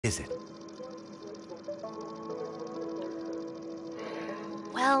Is it?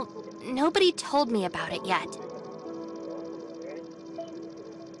 Well, nobody told me about it yet.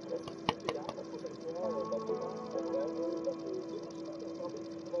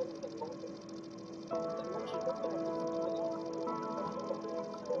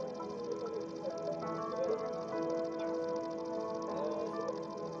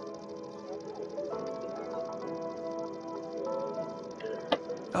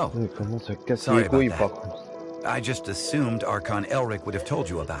 Oh, Il commence à casser sorry les couilles about par that. contre. I just assumed Archon Elric would have told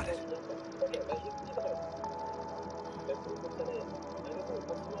you about it.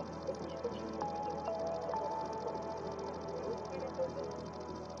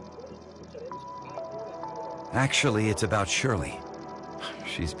 Actually, it's about Shirley.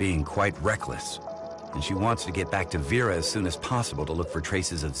 She's being quite reckless, and she wants to get back to Vera as soon as possible to look for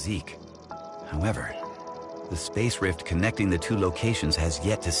traces of Zeke. However, the space rift connecting the two locations has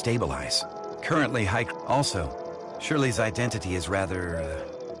yet to stabilize. Currently, Also, Shirley's identity is rather,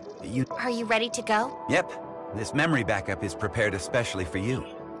 Are you ready to go? Yep, this memory backup is prepared especially for you.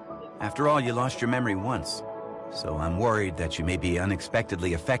 After all, you lost your memory once, so I'm worried that you may be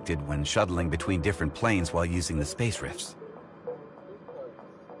unexpectedly affected when shuttling between different planes while using the space rifts.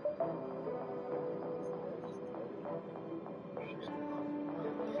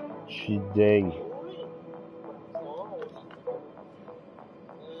 Je suis deg.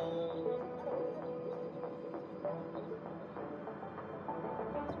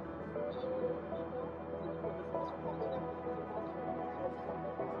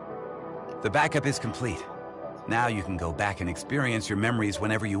 The backup is complete. Now you can go back and experience your memories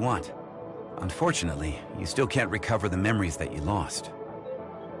whenever you want. Unfortunately, you still can't recover the memories that you lost.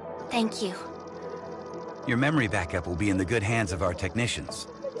 Thank you. Your memory backup will be in the good hands of our technicians,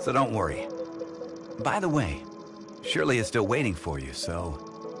 so don't worry. By the way, Shirley is still waiting for you,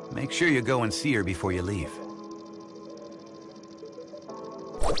 so make sure you go and see her before you leave.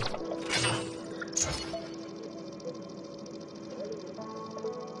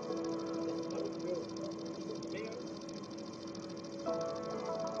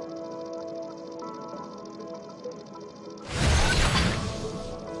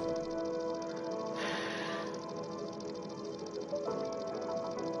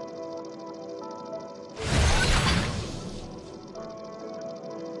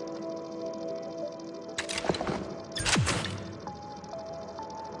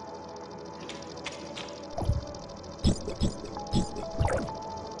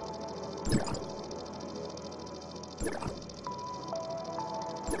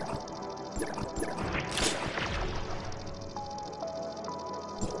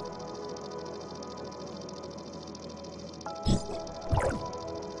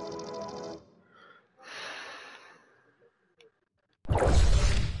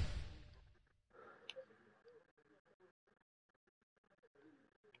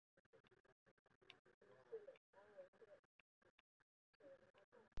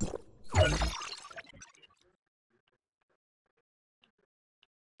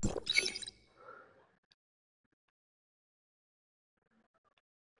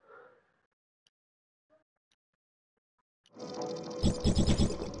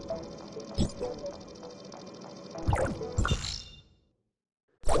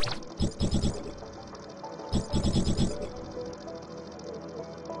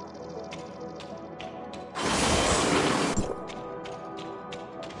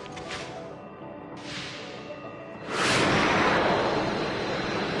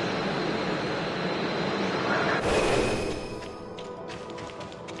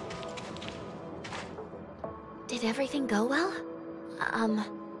 Did everything go well?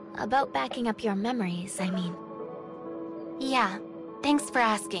 About backing up your memories, I mean. Yeah, thanks for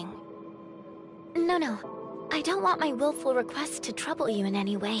asking. No. I don't want my willful request to trouble you in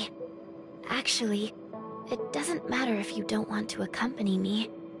any way. Actually, it doesn't matter if you don't want to accompany me.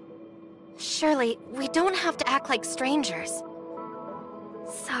 Shirley, we don't have to act like strangers.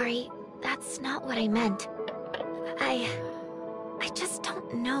 Sorry, that's not what I meant. I just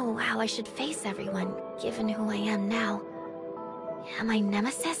don't know how I should face everyone, given who I am now. Am I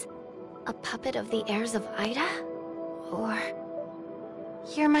Nemesis? A puppet of the heirs of Ida? Or...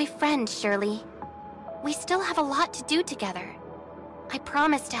 You're my friend, Shirley. We still have a lot to do together. I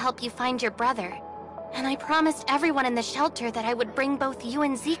promised to help you find your brother, and I promised everyone in the shelter that I would bring both you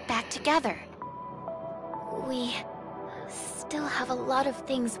and Zeke back together. We still have a lot of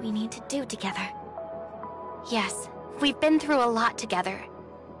things we need to do together. Yes, we've been through a lot together,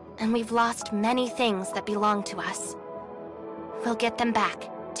 and we've lost many things that belong to us. We'll get them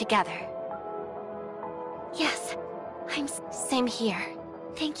back, together. Yes, Same here.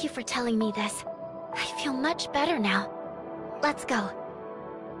 Thank you for telling me this. I feel much better now. Let's go.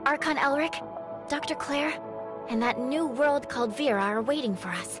 Archon Elric, Dr. Claire, and that new world called Vera are waiting for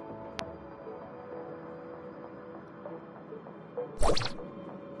us.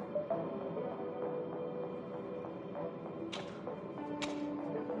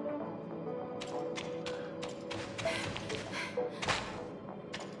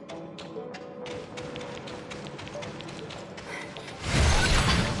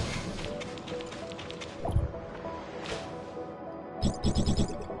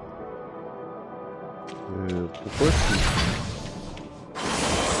 Pourquoi tu...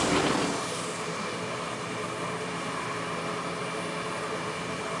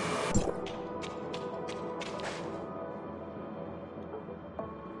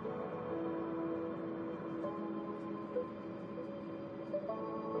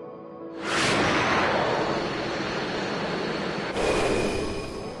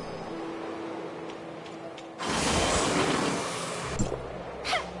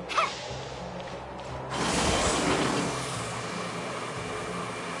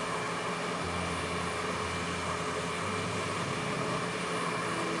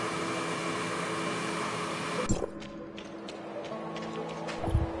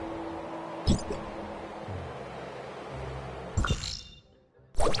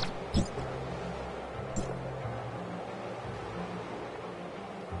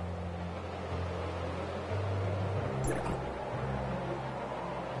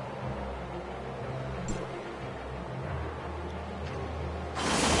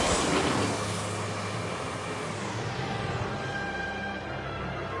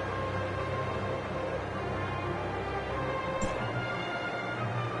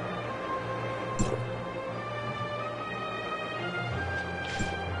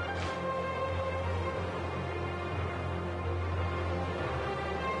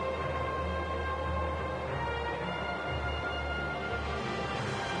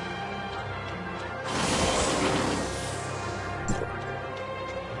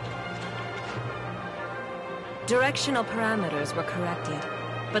 Directional parameters were corrected,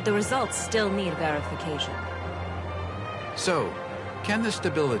 but the results still need verification. So, can the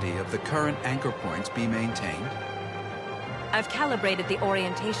stability of the current anchor points be maintained? I've calibrated the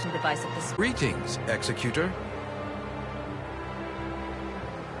orientation device of the... Greetings, Executor.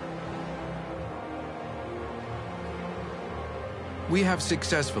 We have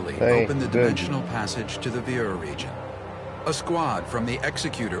successfully opened the dimensional passage to the Vera region. A squad from the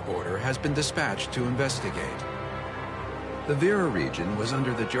Executor Order has been dispatched to investigate. The Vera region was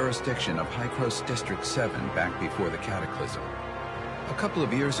under the jurisdiction of Hykros District 7 back before the Cataclysm. A couple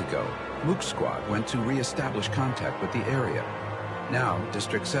of years ago, Mook's squad went to re-establish contact with the area. Now,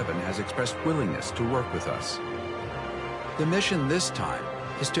 District 7 has expressed willingness to work with us. The mission this time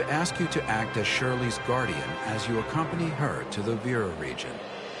is to ask you to act as Shirley's guardian as you accompany her to the Vera region.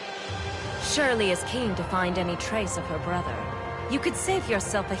 Shirley is keen to find any trace of her brother. You could save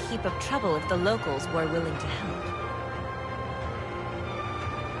yourself a heap of trouble if the locals were willing to help.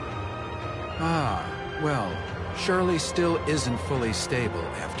 Ah, well, Shirley still isn't fully stable,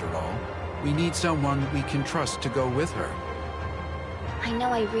 after all. We need someone we can trust to go with her. I know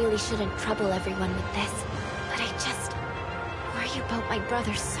I really shouldn't trouble everyone with this, but I just worry about my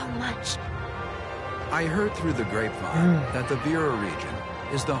brother so much. I heard through the grapevine that the Vera region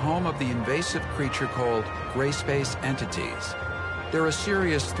is the home of the invasive creature called gray space entities. They're a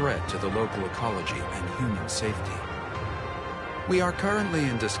serious threat to the local ecology and human safety. We are currently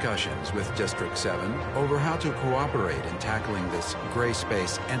in discussions with District 7 over how to cooperate in tackling this gray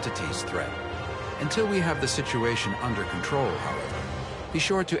space entities threat. Until we have the situation under control, however, be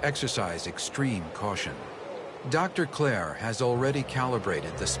sure to exercise extreme caution. Dr. Claire has already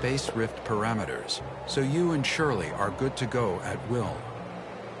calibrated the space rift parameters, so you and Shirley are good to go at will.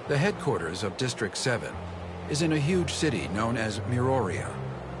 The headquarters of District 7 is in a huge city known as Miroria.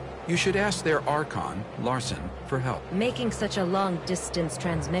 You should ask their Archon, Larson, for help. Making such a long-distance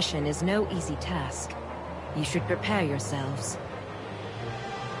transmission is no easy task. You should prepare yourselves.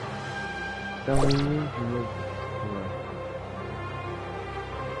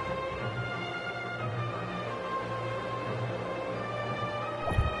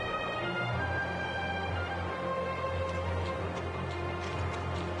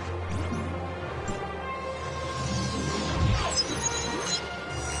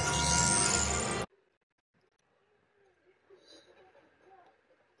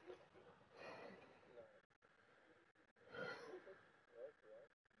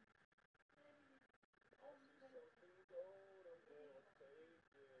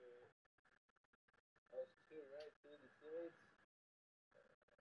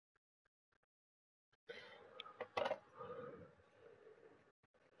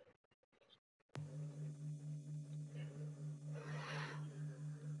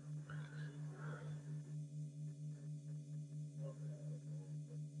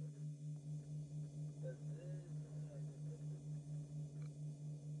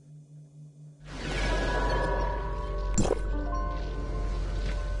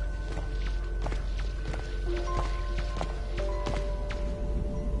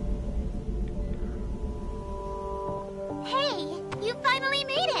 finally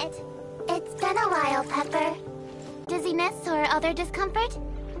made it! It's been a while, Pepper. Dizziness or other discomfort?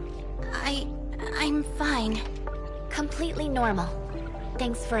 I'm fine. Completely normal.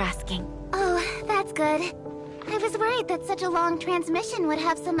 Thanks for asking. Oh, that's good. I was worried that such a long transmission would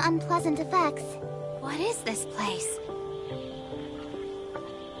have some unpleasant effects. What is this place?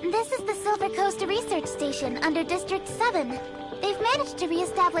 This is the Silver Coast Research Station under District 7. They've managed to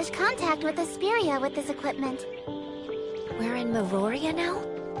re-establish contact with Asperia with this equipment. We're in Meroria now?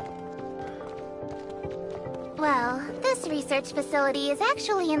 Well, this research facility is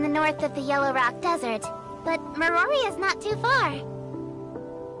actually in the north of the Yellow Rock Desert, but Meroria is not too far.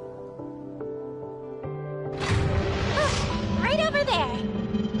 Look, right over there!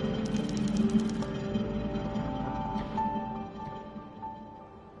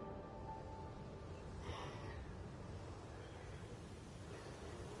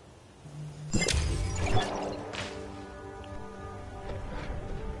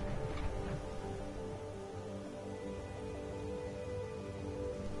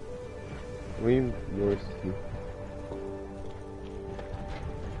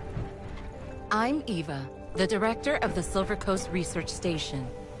 I'm Eva, the director of the Silver Coast Research Station.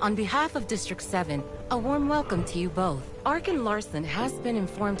 On behalf of District 7, a warm welcome to you both. Arkin Larson has been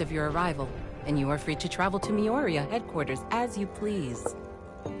informed of your arrival, and you are free to travel to Meoria headquarters as you please.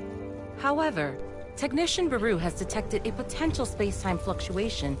 However, Technician Baru has detected a potential space-time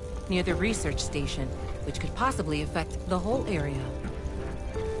fluctuation near the research station, which could possibly affect the whole area.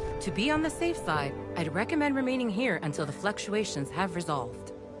 To be on the safe side, I'd recommend remaining here until the fluctuations have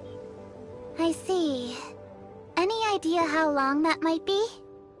resolved. I see. Any idea how long that might be?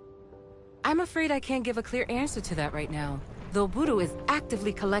 I'm afraid I can't give a clear answer to that right now, though Buru is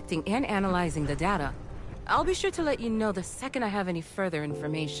actively collecting and analyzing the data. I'll be sure to let you know the second I have any further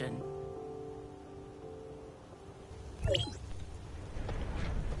information.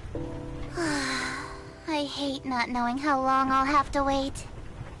 I hate not knowing how long I'll have to wait.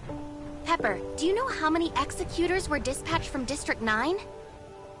 Pepper, do you know how many executors were dispatched from District 9?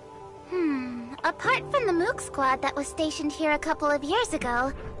 Apart from the Mook squad that was stationed here a couple of years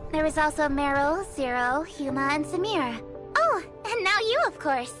ago, there was also Meryl, Zero, Huma, and Samir. Oh, and now you, of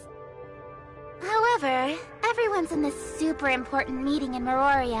course. However, everyone's in this super important meeting in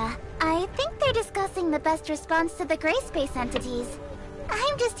Meroria. I think they're discussing the best response to the gray space entities.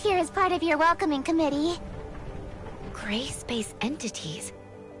 I'm just here as part of your welcoming committee. Gray space entities?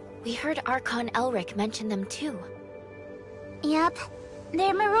 We heard Archon Elric mention them too. Yep.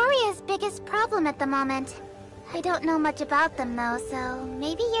 They're Meroria's biggest problem at the moment. I don't know much about them though, so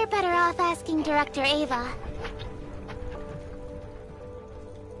maybe you're better off asking Director Ava.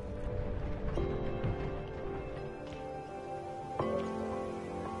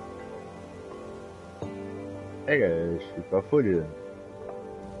 É, galera, eu fico afolido.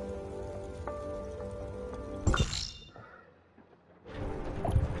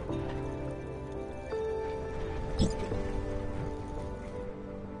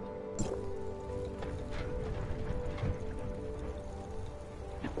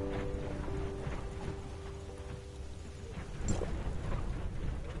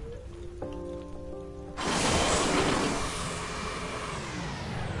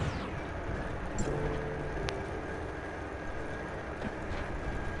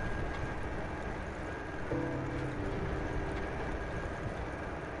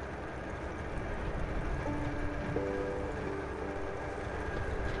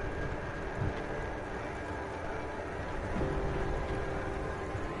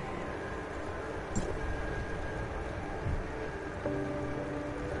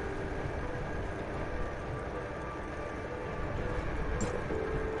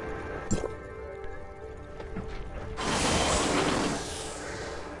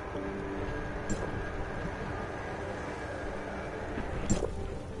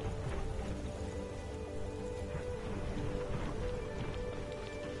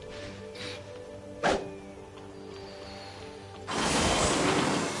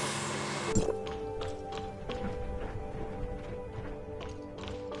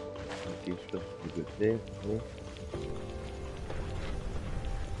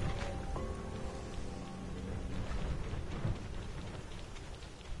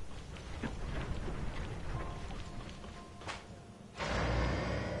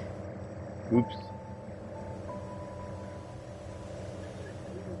 Oops.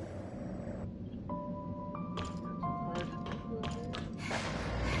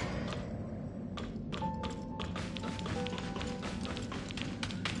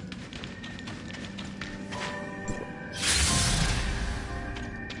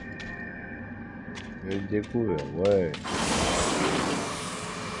 Je découvre, ouais.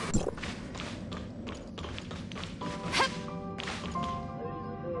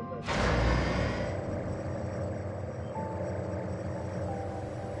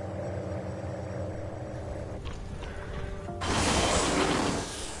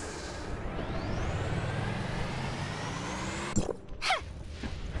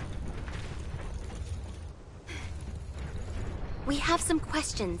 have some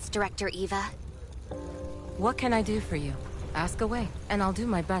questions, Director Eva. What can I do for you? Ask away, and I'll do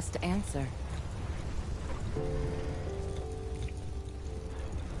my best to answer.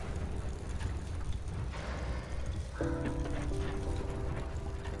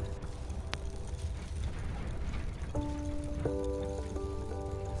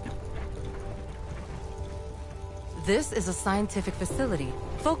 This is a scientific facility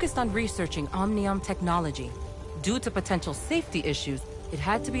focused on researching omnium technology. Due to potential safety issues, it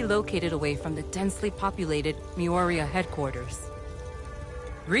had to be located away from the densely populated Mioria headquarters.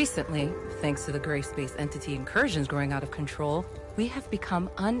 Recently, thanks to the gray space entity incursions growing out of control, we have become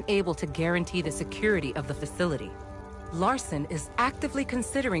unable to guarantee the security of the facility. Larson is actively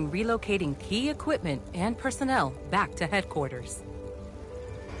considering relocating key equipment and personnel back to headquarters.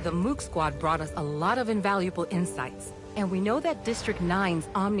 The Mook Squad brought us a lot of invaluable insights, and we know that District 9's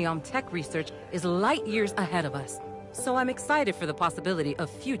Omnium tech research is light years ahead of us, so I'm excited for the possibility of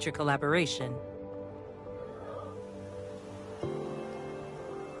future collaboration.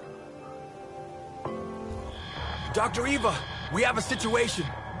 Dr. Eva, we have a situation.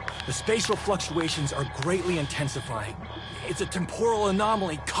 The spatial fluctuations are greatly intensifying. It's a temporal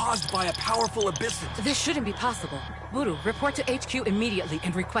anomaly caused by a powerful abyss. This shouldn't be possible. Buru, report to HQ immediately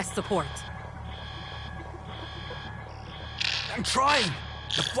and request support. I'm trying.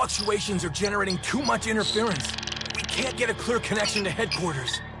 The fluctuations are generating too much interference. We can't get a clear connection to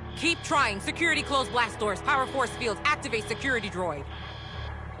headquarters. Keep trying. Security close blast doors. Power force fields. Activate security droid.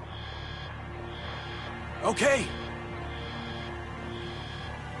 Okay.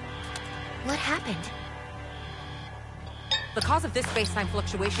 What happened? The cause of this space-time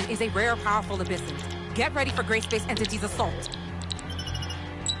fluctuation is a rare, powerful abyssal. Get ready for Gray Space Entity's assault.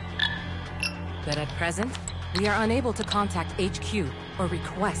 But at present, we are unable to contact HQ or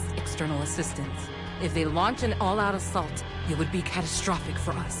request external assistance. If they launch an all-out assault, it would be catastrophic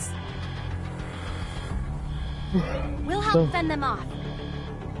for us. We'll help fend them off.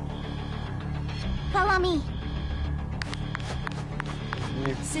 Follow me.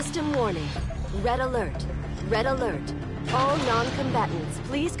 System warning. Red alert. Red alert. All non-combatants,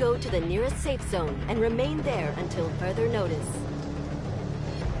 please go to the nearest safe zone and remain there until further notice.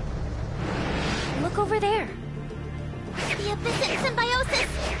 Look over there. The abyss in symbiosis!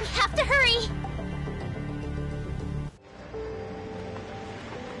 We have to hurry!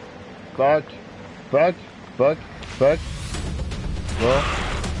 Fuck. No.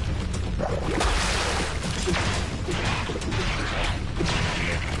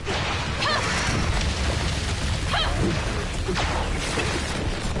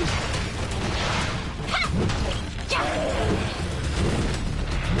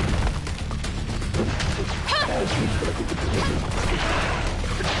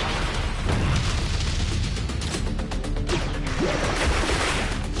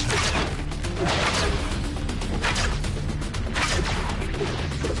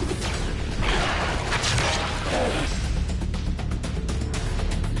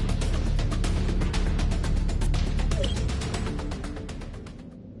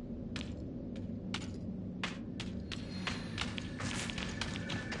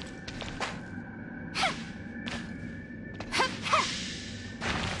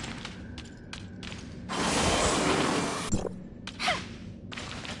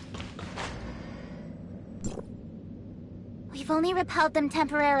 We've only repelled them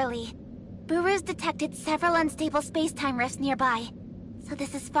temporarily. Buru's detected several unstable space-time rifts nearby, so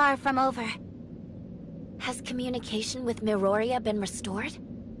this is far from over. Has communication with Miroria been restored?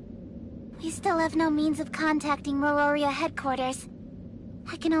 We still have no means of contacting Miroria headquarters.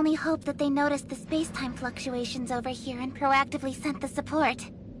 I can only hope that they noticed the space-time fluctuations over here and proactively sent the support.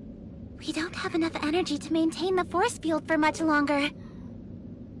 We don't have enough energy to maintain the force field for much longer.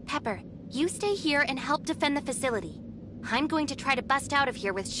 Pepper, you stay here and help defend the facility. I'm going to try to bust out of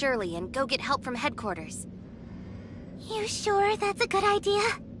here with Shirley and go get help from headquarters. You sure that's a good idea?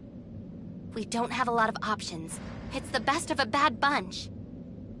 We don't have a lot of options. It's the best of a bad bunch.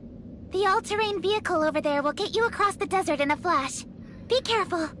 The all-terrain vehicle over there will get you across the desert in a flash. Be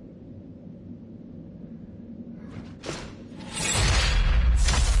careful.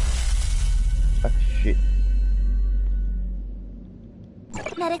 Ah, shit.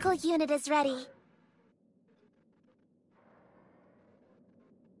 Medical unit is ready.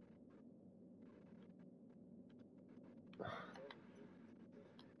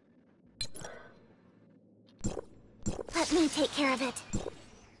 Let me take care of it.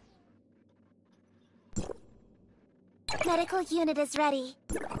 Medical unit is ready.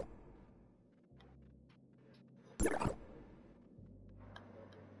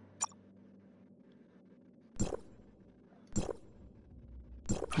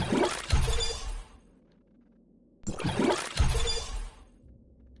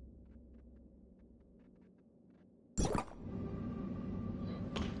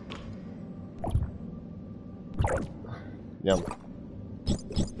 Yum.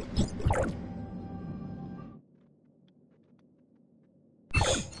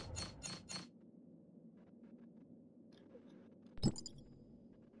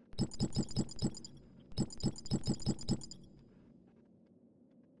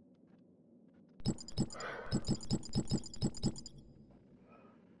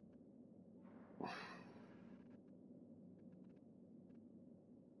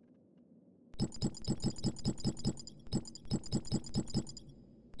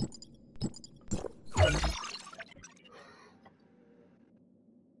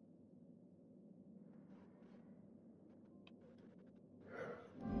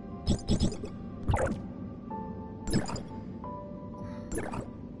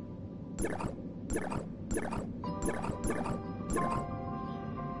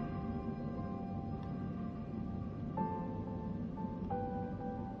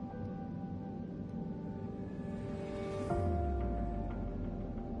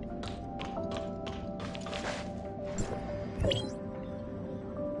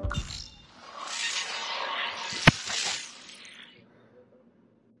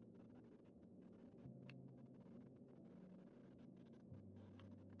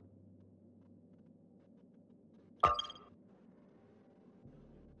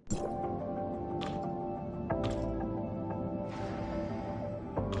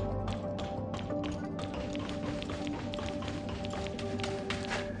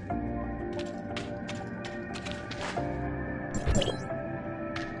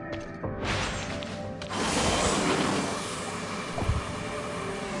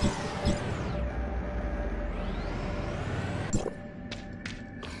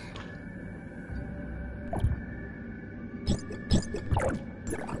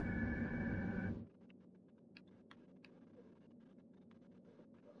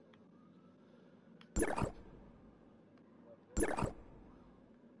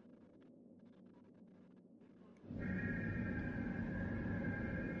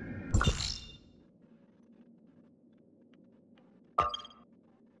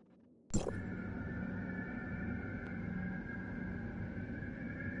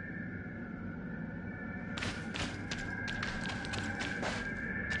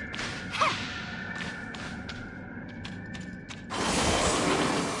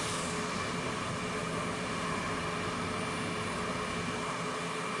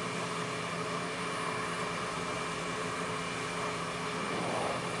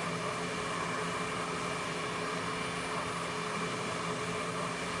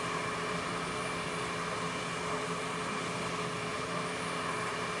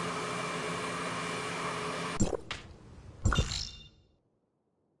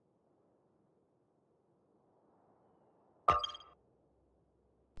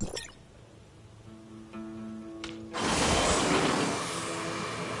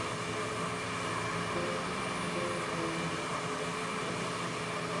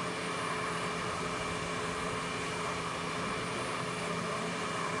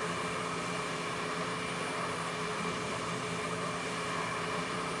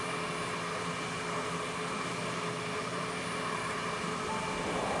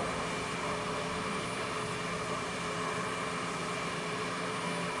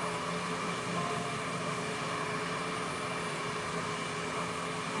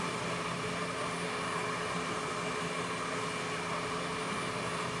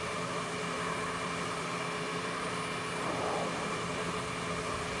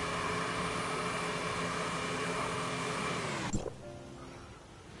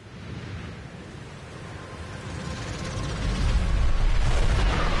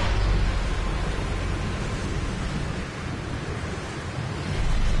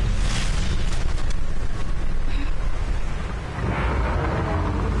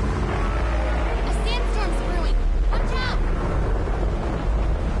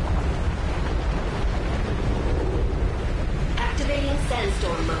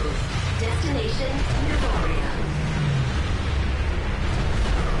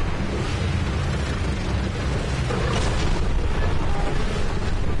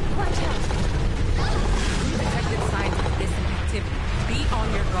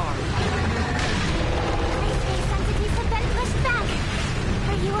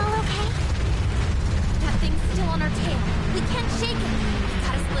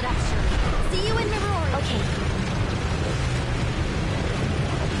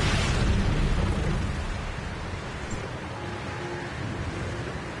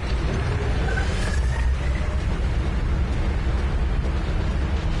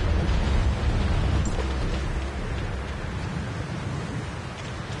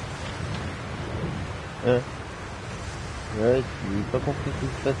 pas compris ce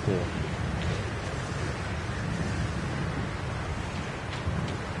qui se passe.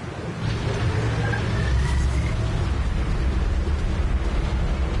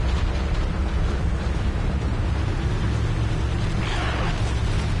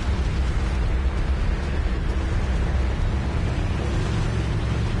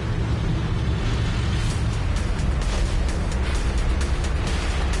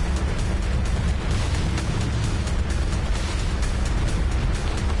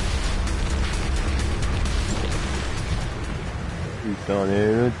 Putain, on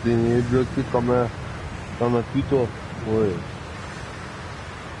est bloqué comme un puto. Ouais.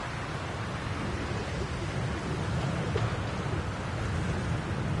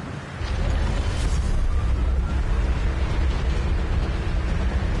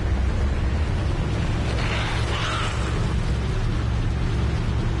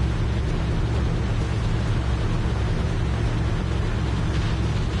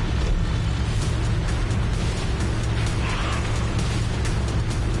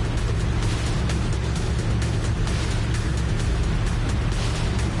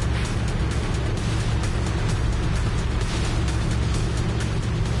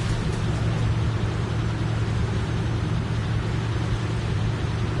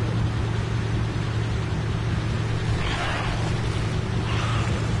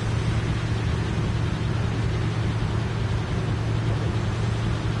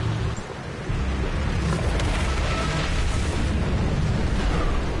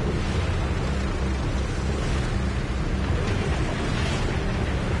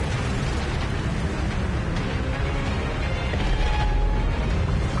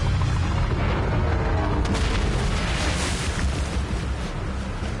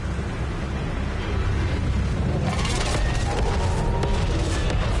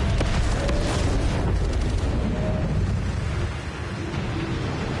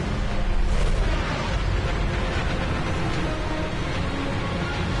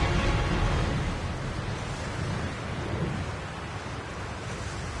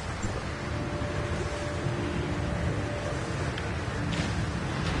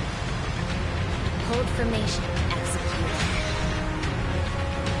 Hold formation. Execute.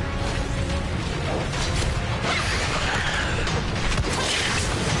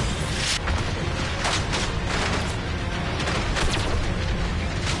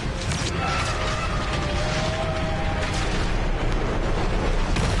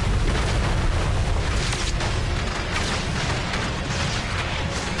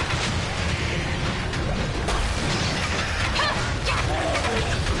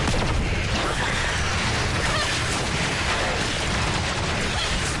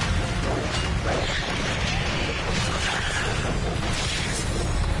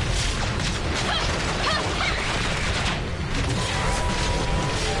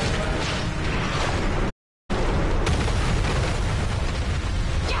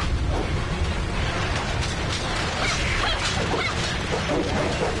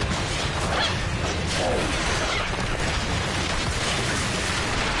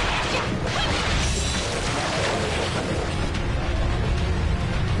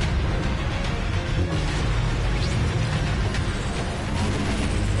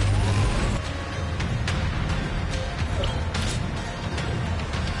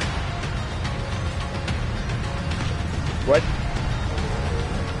 What?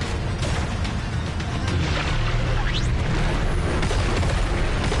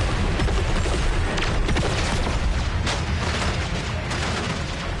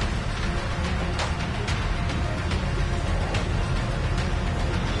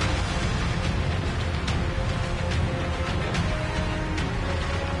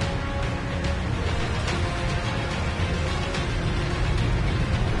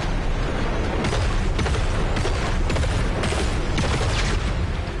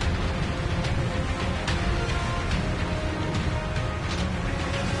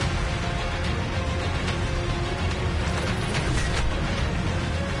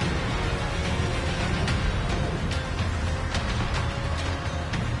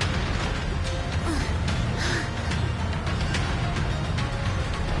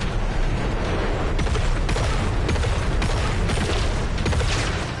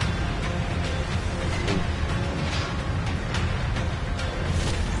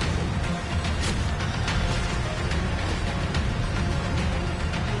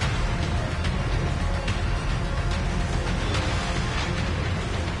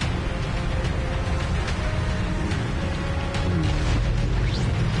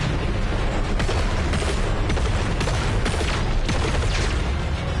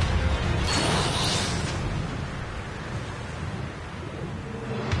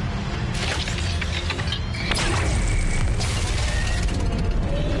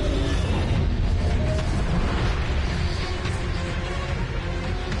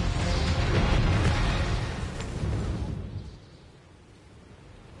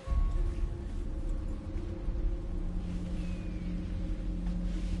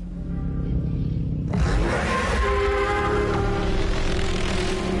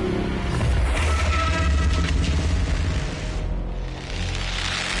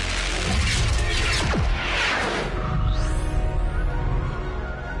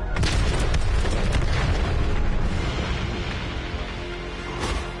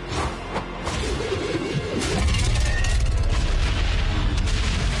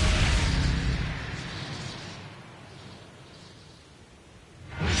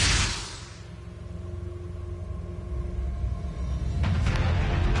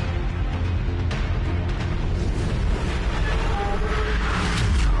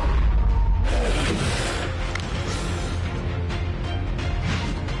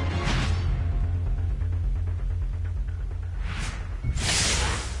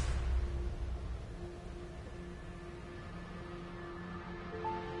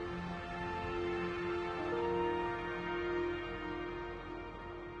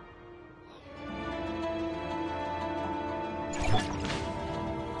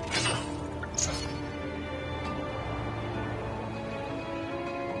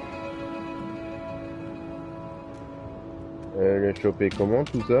 Les choper comment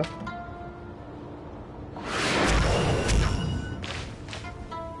tout ça?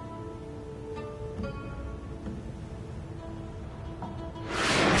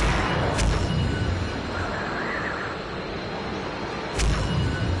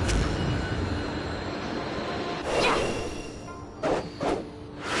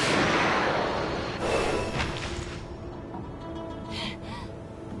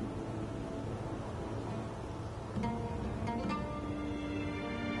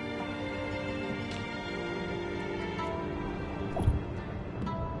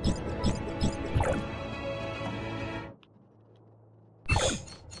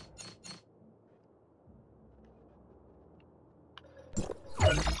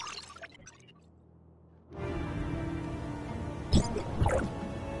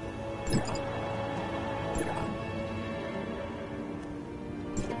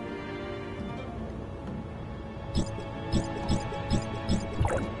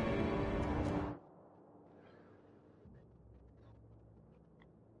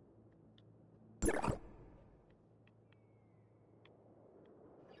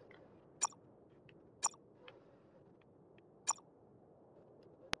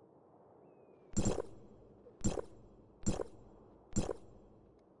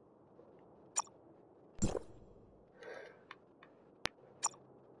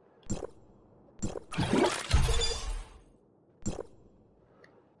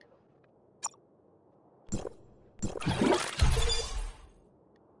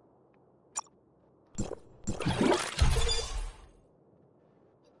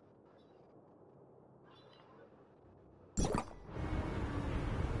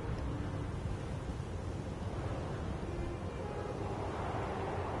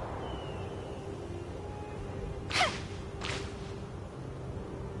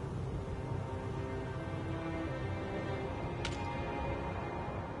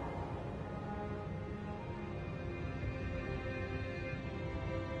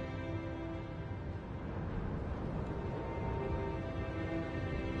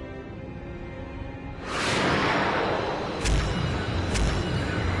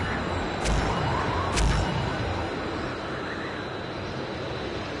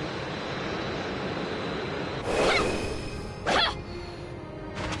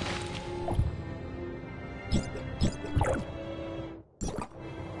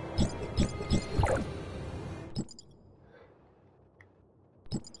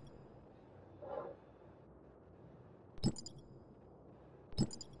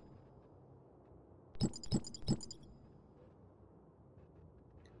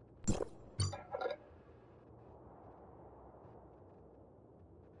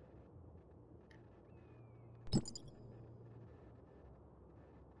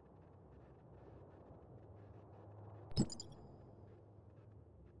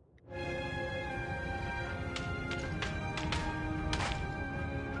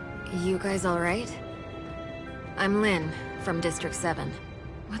 You guys alright? I'm Lynn, from District 7.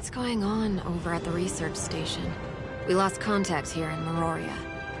 What's going on over at the research station? We lost contact here in Meroria.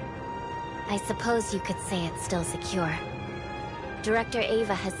 I suppose you could say it's still secure. Director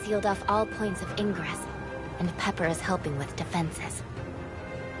Ava has sealed off all points of ingress, and Pepper is helping with defenses.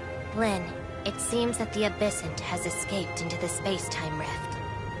 Lynn, it seems that the Abyssant has escaped into the space-time rift.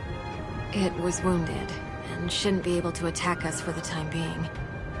 It was wounded, and shouldn't be able to attack us for the time being.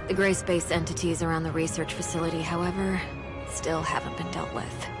 The gray space entities around the research facility, however, still haven't been dealt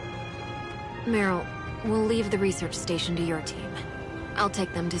with. Meryl, we'll leave the research station to your team. I'll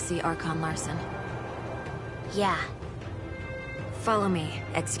take them to see Archon Larson. Yeah. Follow me,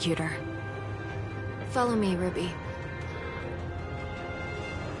 Executor. Follow me, Ruby.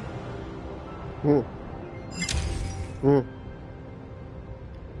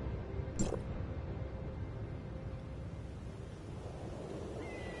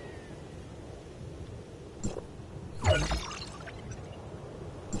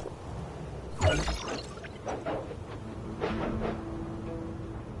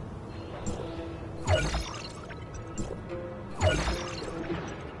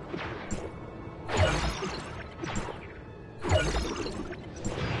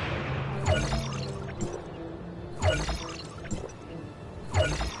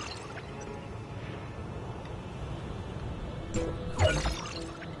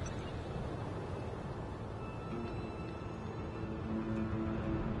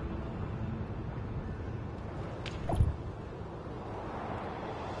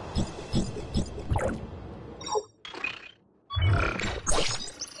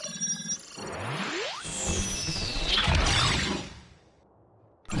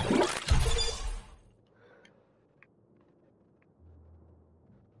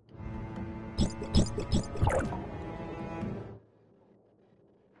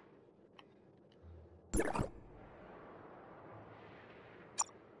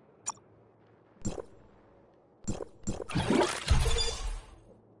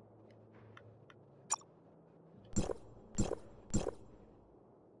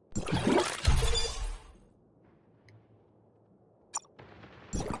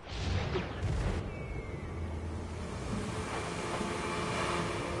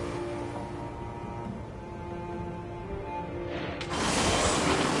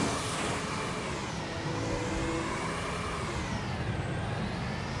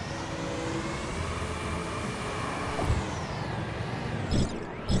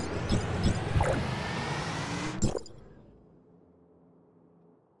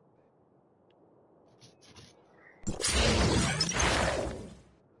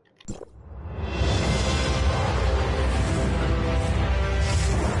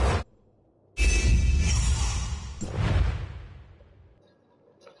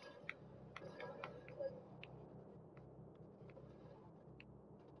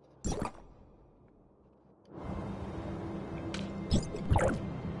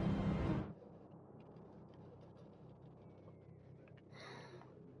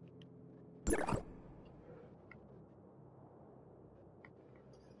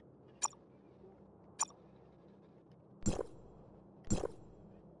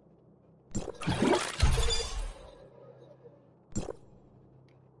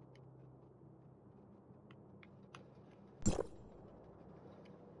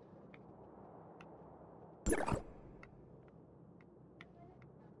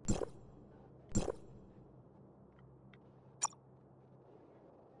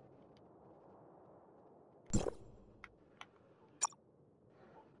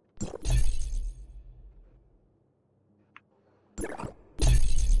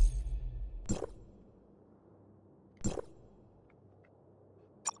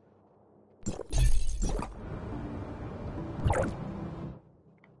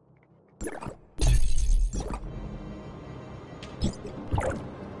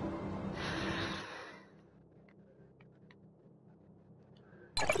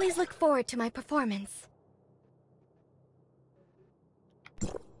 Please look forward to my performance.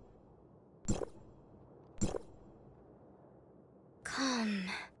 Calm.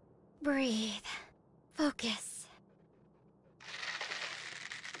 Breathe. Focus.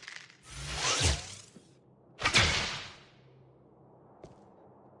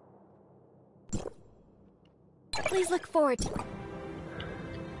 Please look forward to...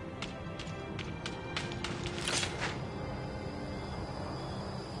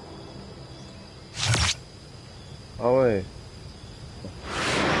 Ah ouais.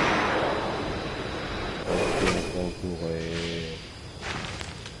 Ok, pourrait...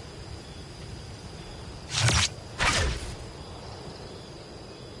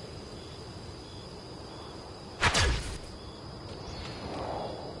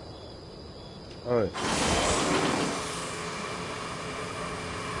 Ah ouais.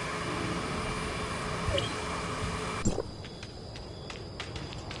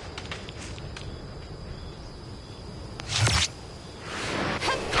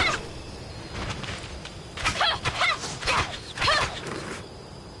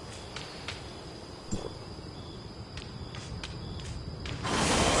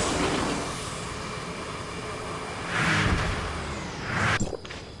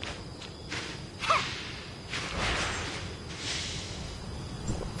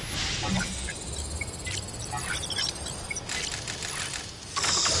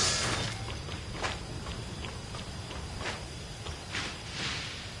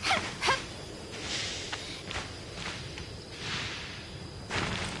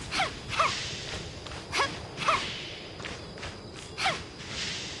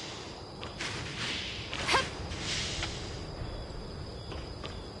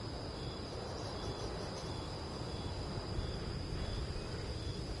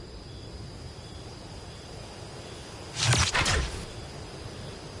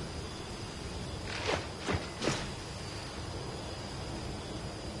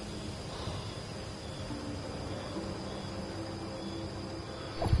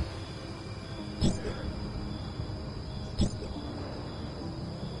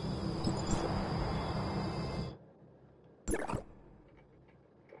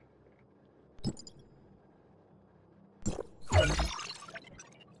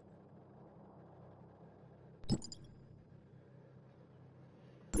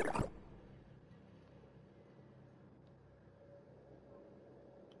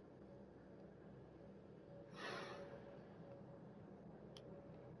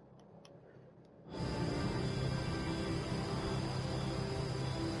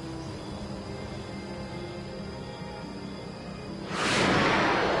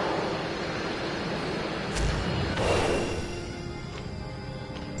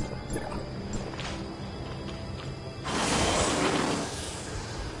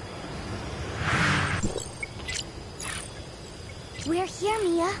 We're here,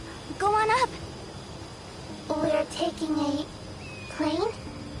 Mia. Go on up. We're taking a plane?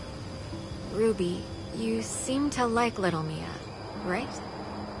 Ruby, you seem to like little Mia, right?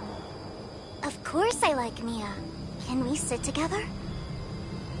 Of course I like Mia. Can we sit together?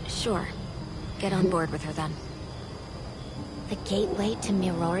 Sure. Get on board with her then. The gateway to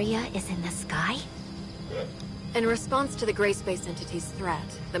Miroria is in the sky? In response to the Gray Space Entity's threat,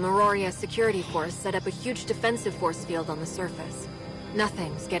 the Miroria Security Force set up a huge defensive force field on the surface.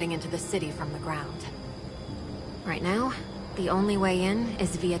 Nothing's getting into the city from the ground. Right now, the only way in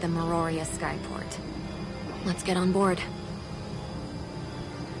is via the Miroria Skyport. Let's get on board.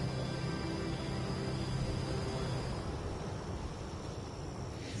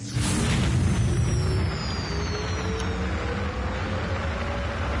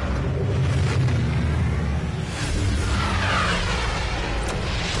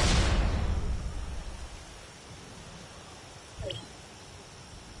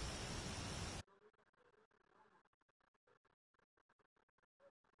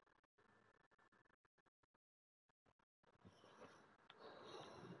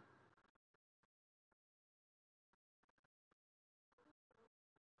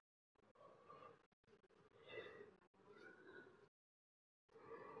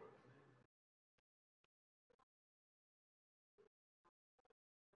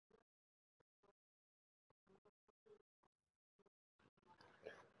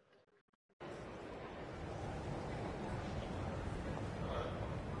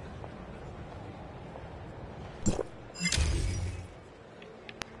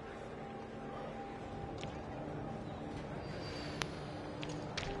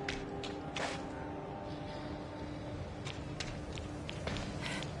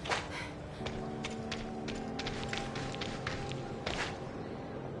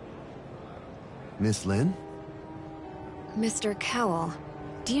 Miss Lin? Mr. Cowell,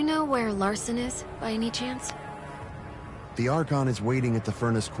 do you know where Larson is, by any chance? The Archon is waiting at the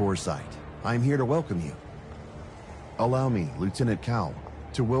Furnace Core site. I am here to welcome you. Allow me, Lieutenant Cowell,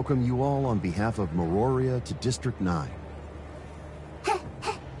 to welcome you all on behalf of Miroria to District 9.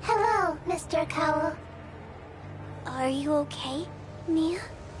 Hello, Mr. Cowell. Are you okay, Mia?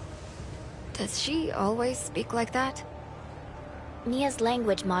 Does she always speak like that? Mia's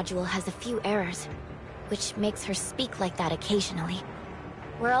language module has a few errors, which makes her speak like that occasionally.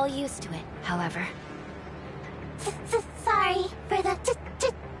 We're all used to it, however. Sorry for the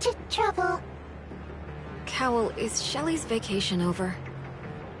trouble. Cowell, is Shelley's vacation over?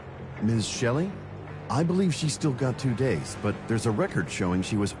 Ms. Shelley? I believe she's still got 2 days, but there's a record showing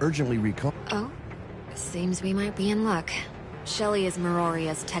she was urgently recalled. Oh? Seems we might be in luck. Shelley is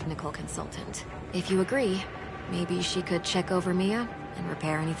Miroria's technical consultant. If you agree, maybe she could check over Mia and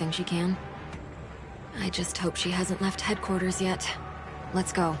repair anything she can. I just hope she hasn't left headquarters yet.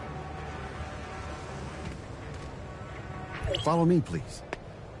 Let's go. Follow me, please.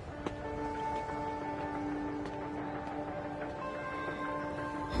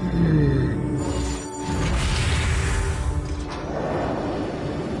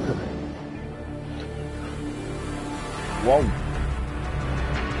 Wow.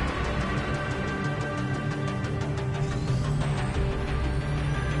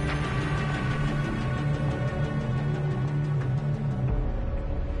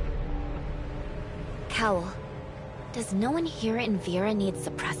 Cowell, does no one here in Vera need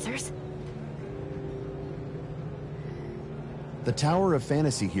suppressors? The Tower of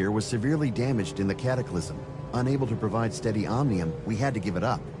Fantasy here was severely damaged in the Cataclysm. Unable to provide steady omnium, we had to give it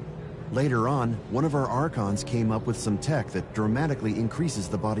up. Later on, one of our Archons came up with some tech that dramatically increases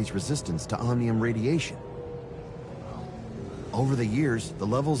the body's resistance to omnium radiation. Over the years, the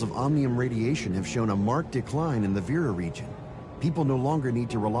levels of omnium radiation have shown a marked decline in the Vera region. People no longer need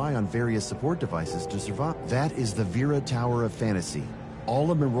to rely on various support devices to survive. That is the Vera Tower of Fantasy.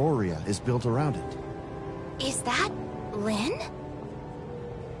 All of Miroria is built around it. Is that Lynn?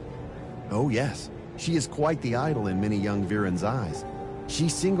 Oh yes, she is quite the idol in many young Virans' eyes. She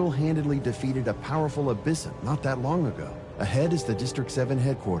single-handedly defeated a powerful Abyssin not that long ago. Ahead is the District 7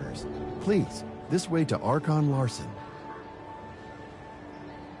 headquarters. Please, this way to Archon Larson.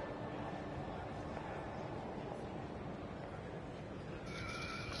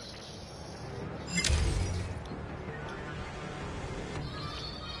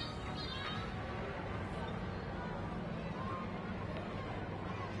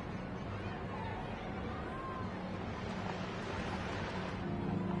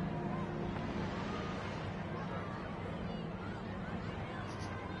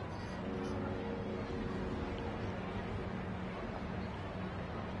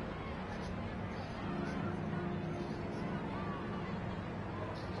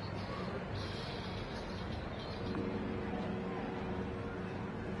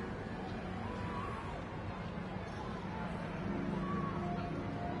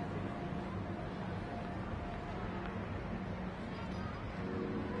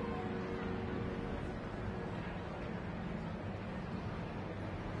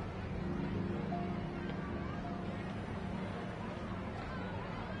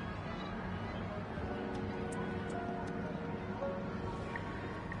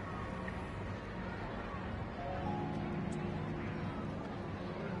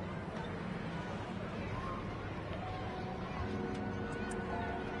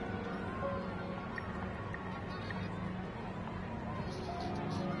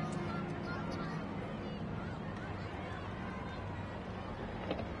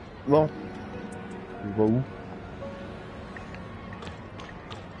 Non. Je vois où?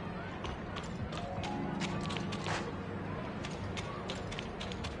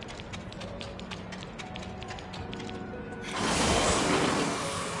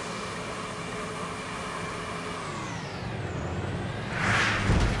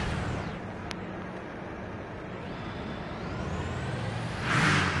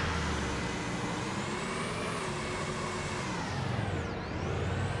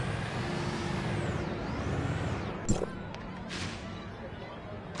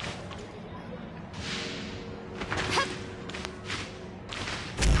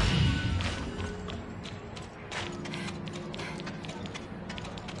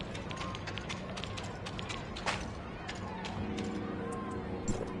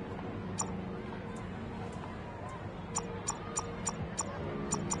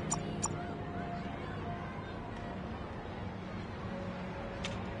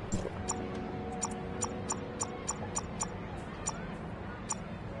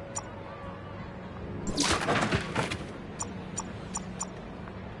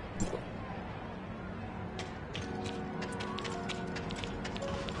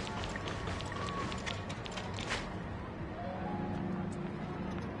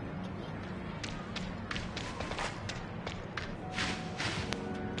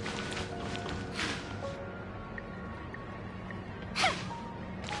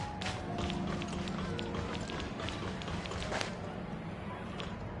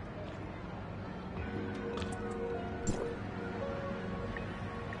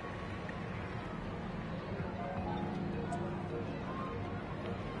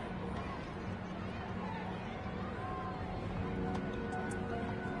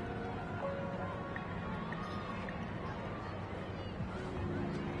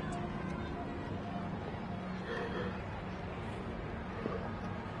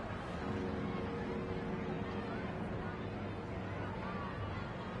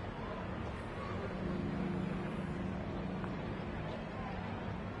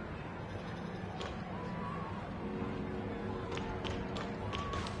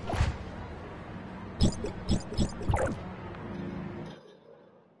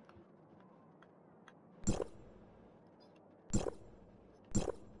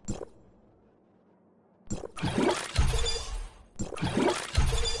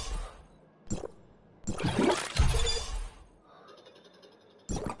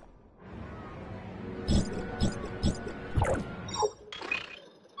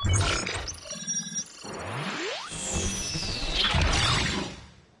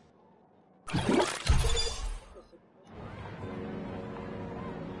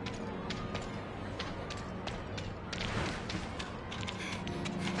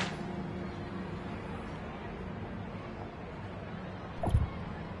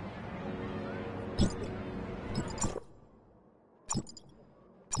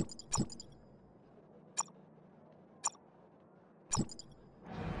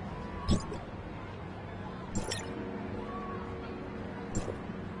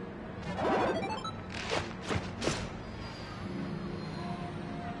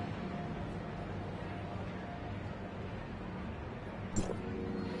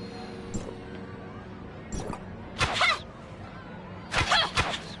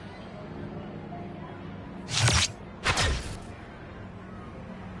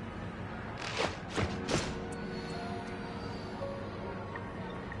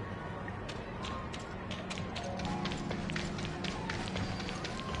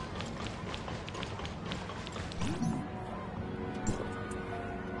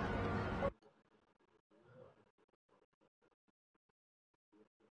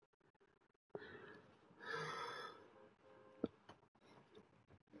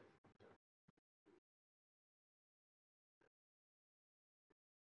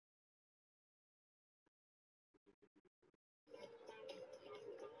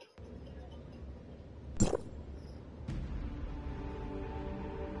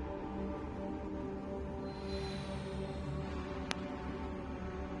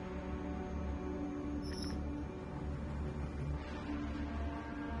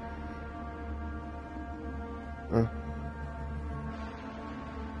 Hein.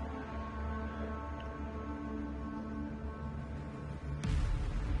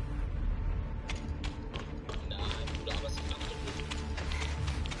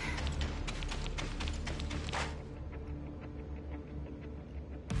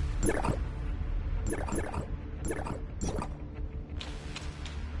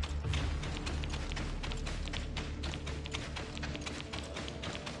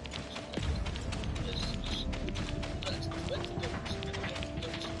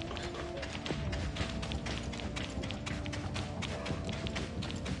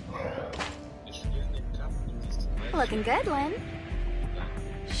 Looking good, Lynn.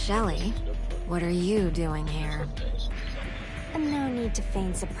 Shelley, what are you doing here? No need to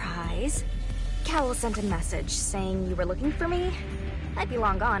feign surprise. Cowell sent a message saying you were looking for me. I'd be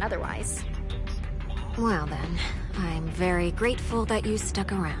long gone otherwise. Well then, I'm very grateful that you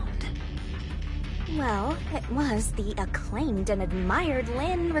stuck around. Well, it was the acclaimed and admired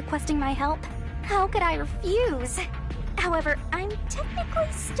Lynn requesting my help. How could I refuse? However, I'm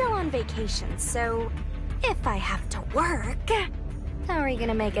technically still on vacation, so if I have to work, how are you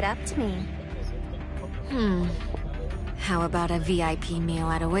gonna make it up to me? How about a VIP meal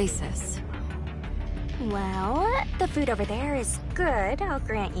at Oasis? Well, the food over there is good, I'll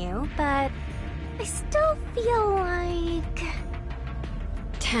grant you, but I still feel like...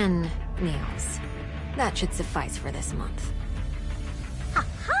 10 meals. That should suffice for this month.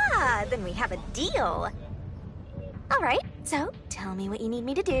 Aha! Then we have a deal. Alright, so tell me what you need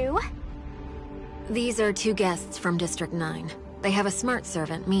me to do. These are 2 guests from District 9. They have a smart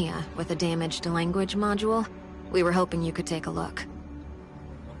servant, Mia, with a damaged language module. We were hoping you could take a look.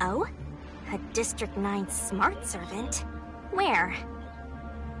 Oh? A District 9 smart servant? Where?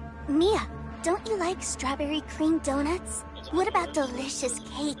 Mia, don't you like strawberry cream donuts? What about delicious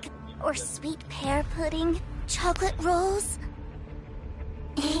cake? Or sweet pear pudding? Chocolate rolls?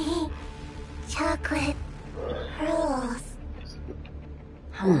 Chocolate rolls.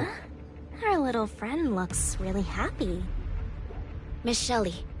 Huh? Our little friend looks really happy. Miss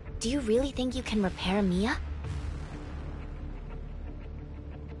Shelley, do you really think you can repair Mia?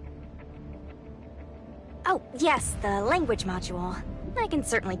 Oh, yes, the language module. I can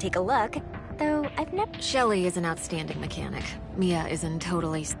certainly take a look, though I've never... Shelley is an outstanding mechanic. Mia is in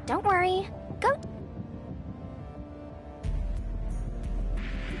totally... Don't worry. Go...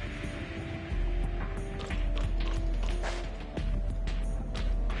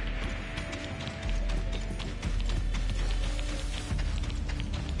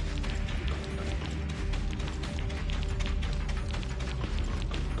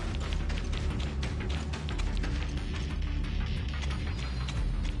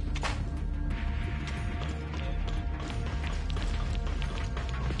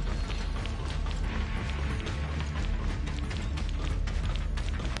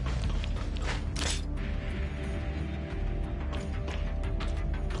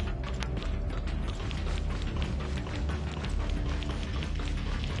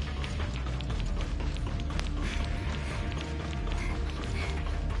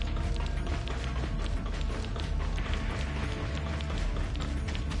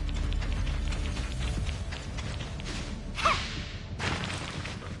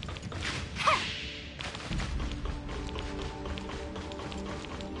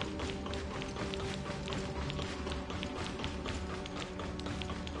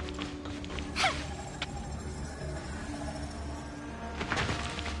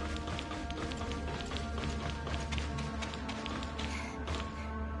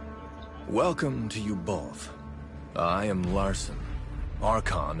 Welcome to you both. I am Larson,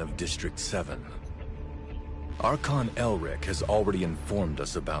 Archon of District 7. Archon Elric has already informed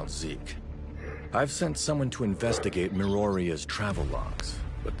us about Zeke. I've sent someone to investigate Miroria's travel logs,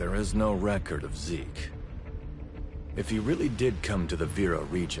 but there is no record of Zeke. If he really did come to the Vera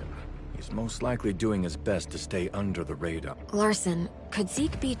region, he's most likely doing his best to stay under the radar. Larson, could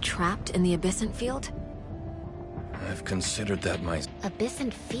Zeke be trapped in the Abyssant field? I've considered that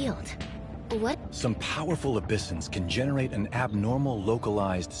Abyssant field? What? Some powerful Abyssants can generate an abnormal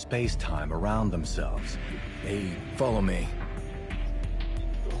localized space-time around themselves. Hey, follow me.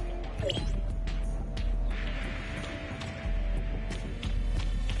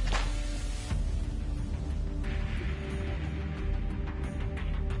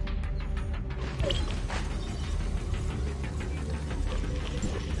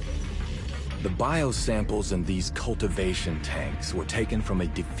 The biosamples in these cultivation tanks were taken from a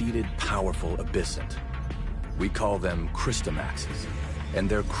defeated, powerful Abyssant. We call them Christomaxes, and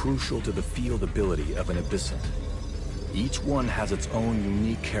they're crucial to the field ability of an Abyssant. Each one has its own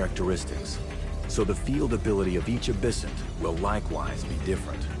unique characteristics, so the field ability of each Abyssant will likewise be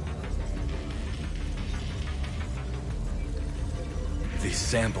different. These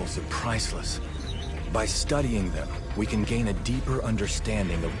samples are priceless. By studying them, we can gain a deeper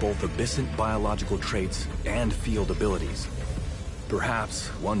understanding of both Abyssant biological traits and field abilities. Perhaps,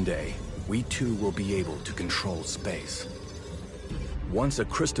 one day, we too will be able to control space. Once a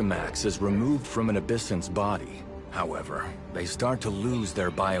Christomax is removed from an Abyssant's body, however, they start to lose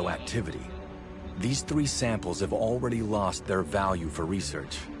their bioactivity. These 3 samples have already lost their value for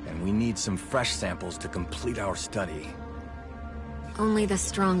research, and we need some fresh samples to complete our study. Only the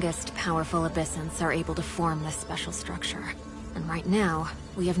strongest, powerful abyssins are able to form this special structure. And right now,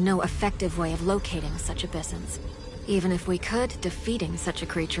 we have no effective way of locating such abyssins. Even if we could, defeating such a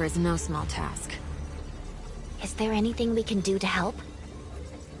creature is no small task. Is there anything we can do to help?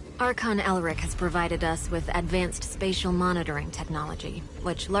 Archon Elric has provided us with advanced spatial monitoring technology,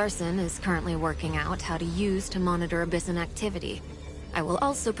 which Larson is currently working out how to use to monitor Abyssin activity. I will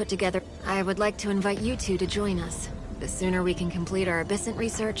also put together... I would like to invite you two to join us. The sooner we can complete our Abyssin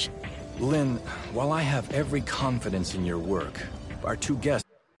research... Lynn, while I have every confidence in your work, our two guests...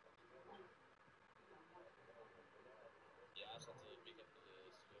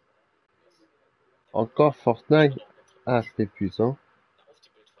 Encore Fortnite? Ah, c'était puissant.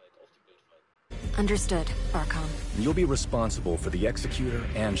 Understood, Archon. You'll be responsible for the Executor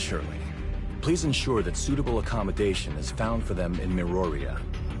and Shirley. Please ensure that suitable accommodation is found for them in Miroria.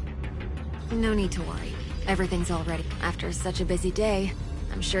 No need to worry. Everything's all ready. After such a busy day,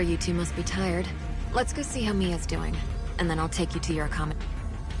 I'm sure you two must be tired. Let's go see how Mia's doing, and then I'll take you to your accommodation.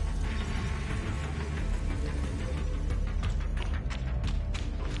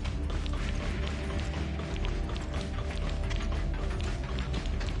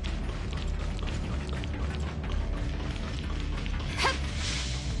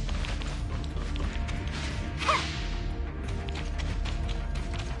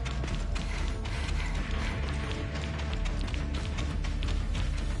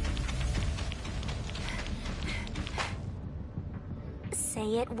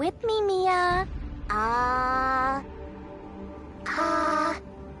 Say it with me, Mia.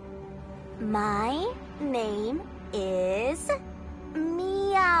 My name is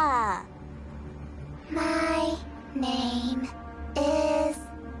Mia. My name is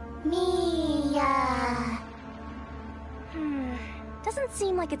Mia. Doesn't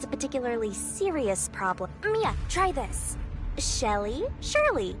seem like it's a particularly serious problem. Mia, try this. Shelly,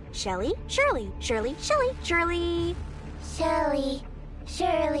 Shirley, Shelly, Shirley, Shirley, Shelly, Shirley. Shelly,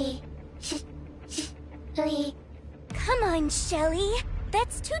 Shirley, Shirley. Come on, Shelly.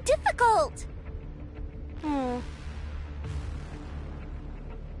 That's too difficult.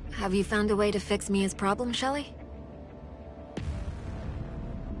 Have you found a way to fix Mia's problem, Shelly?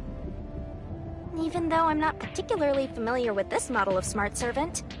 Even though I'm not particularly familiar with this model of smart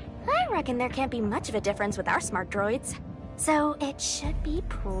servant, I reckon there can't be much of a difference with our smart droids. So it should be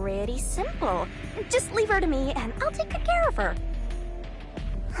pretty simple. Just leave her to me and I'll take good care of her.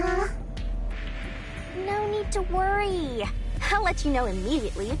 Huh? No need to worry. I'll let you know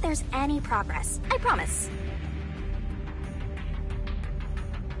immediately if there's any progress. I promise.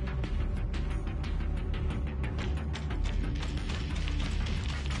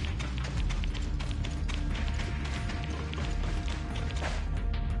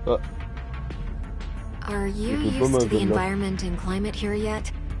 Are you used to the environment and climate here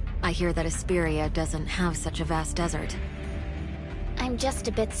yet? I hear that Asperia doesn't have such a vast desert. I'm just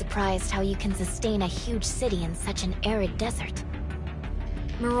a bit surprised how you can sustain a huge city in such an arid desert.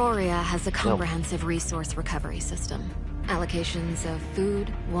 Miroria has a comprehensive resource recovery system. Allocations of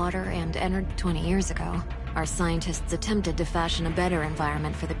food, water, and energy. 20 years ago, our scientists attempted to fashion a better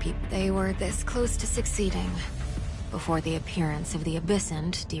environment for the people. They were this close to succeeding, before the appearance of the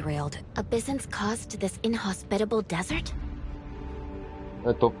Abyssant derailed. Abyssins caused this inhospitable desert?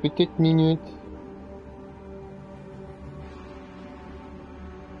 Attends, petite minute.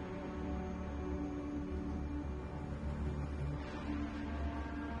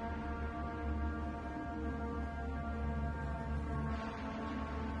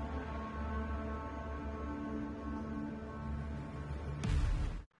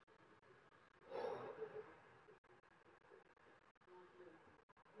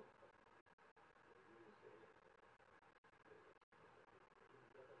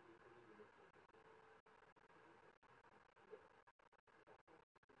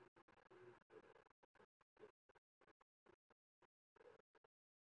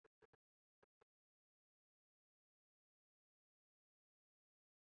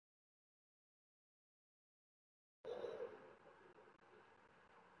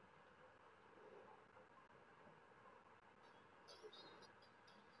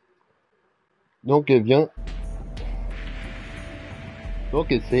 Donc elle vient.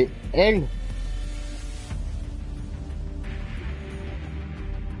 Donc c'est elle.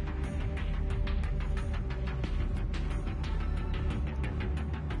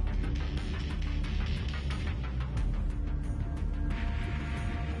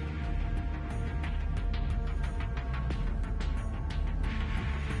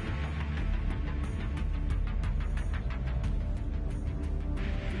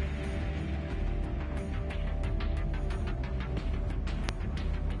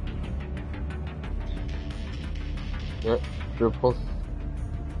 Ouais, je pense.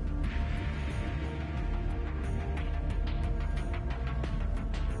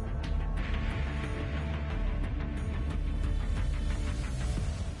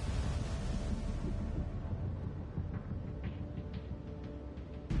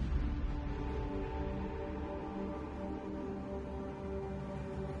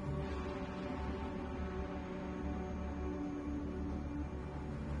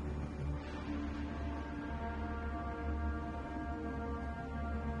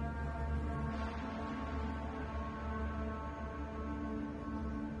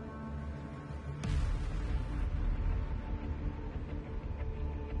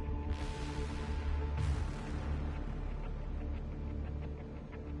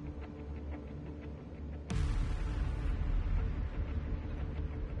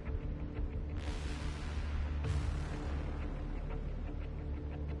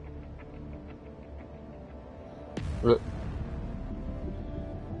 Ouais.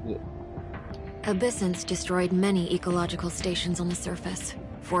 Abyssins destroyed many ecological stations on the surface,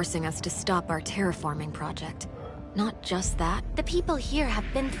 forcing us to stop our terraforming project. Not just that, The people here have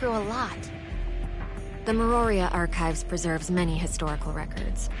been through a lot. the Meroria Archives preserves many historical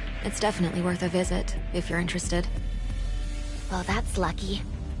records. It's definitely worth a visit, if you're interested. Well, that's lucky.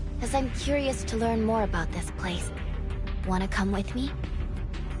 As I'm curious to learn more about this place. Wanna come with me?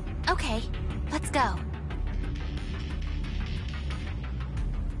 Okay, let's go.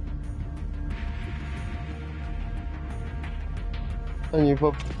 On y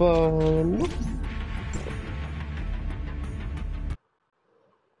va pas. Non.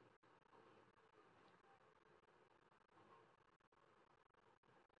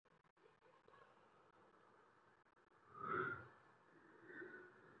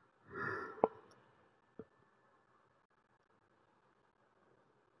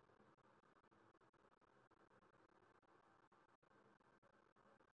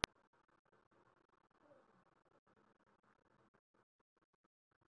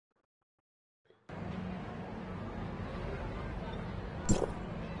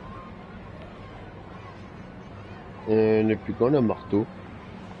 On n'est plus qu'en un marteau.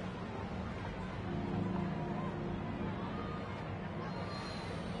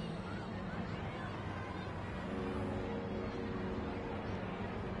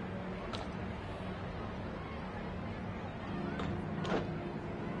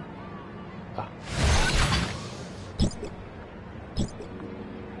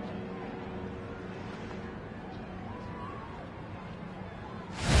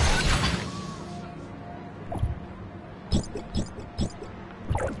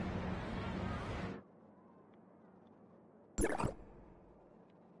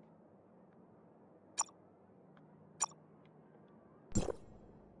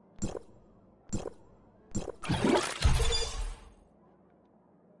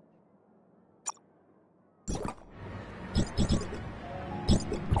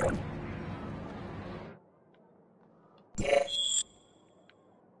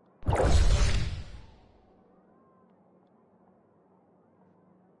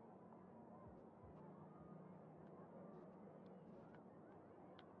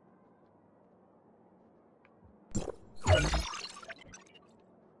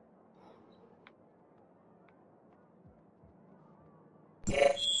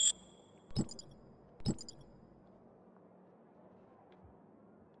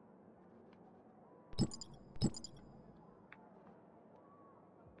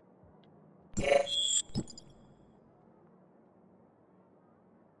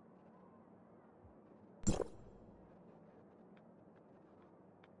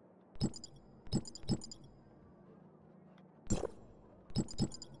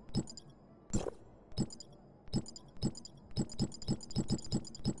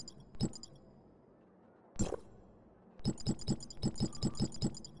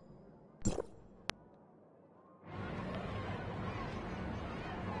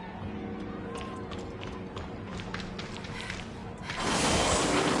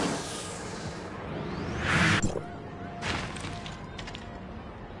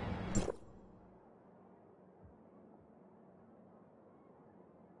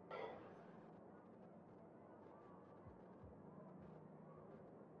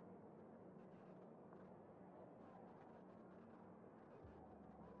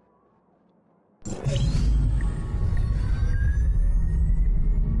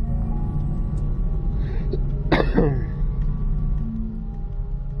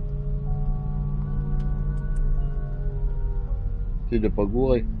 C'est de pas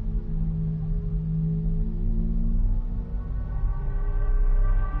gourer.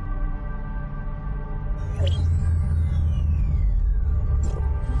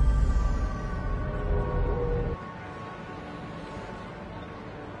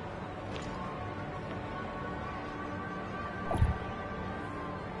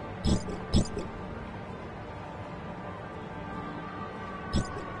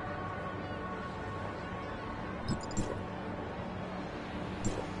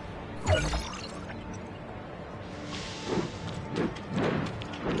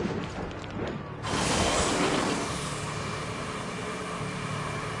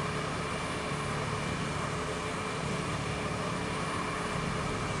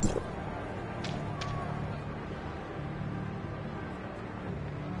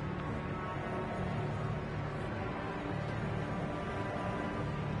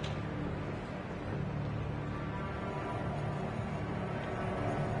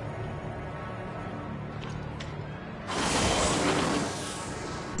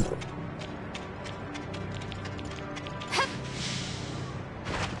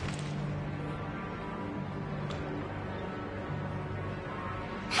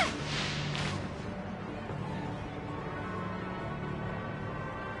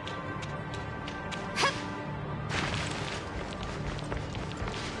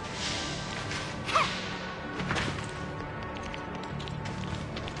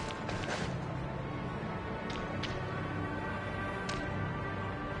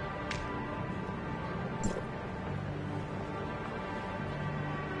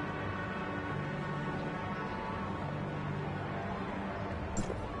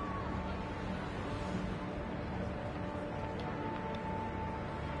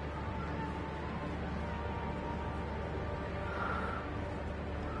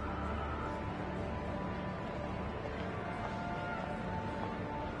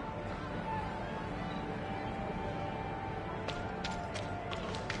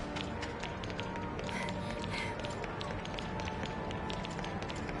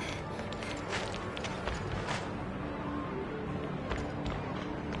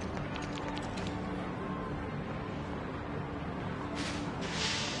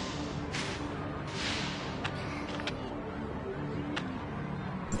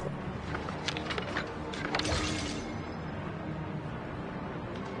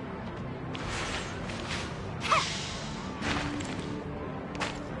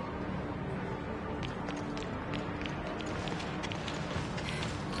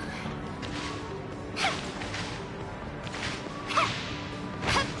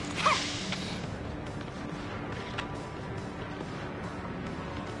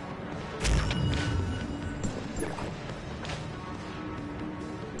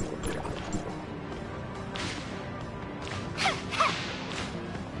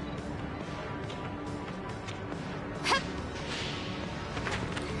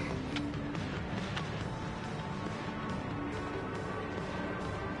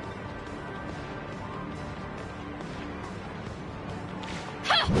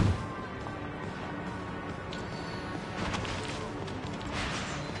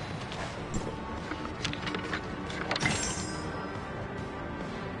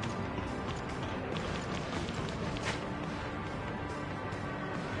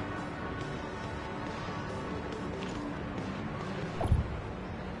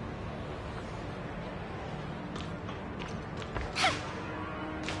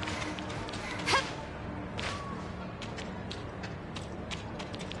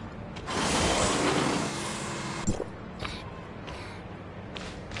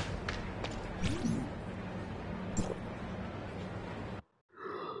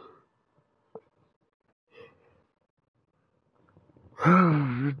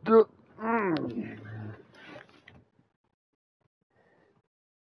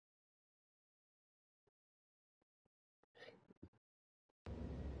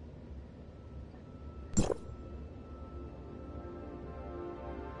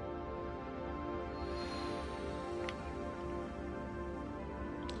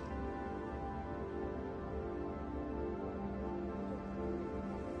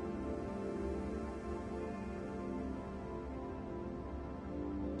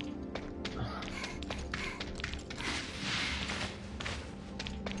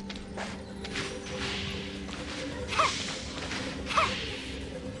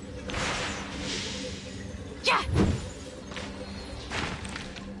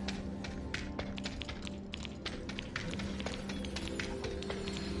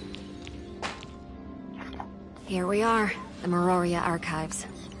 Here we are, the Meroria Archives.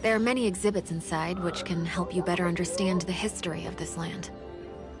 There are many exhibits inside which can help you better understand the history of this land.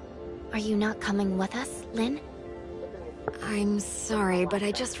 Are you not coming with us, Lynn? I'm sorry, but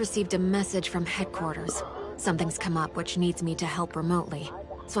I just received a message from headquarters. Something's come up which needs me to help remotely,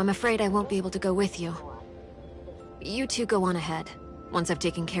 so I'm afraid I won't be able to go with you. You two go on ahead. Once I've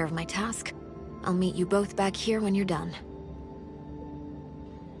taken care of my task, I'll meet you both back here when you're done.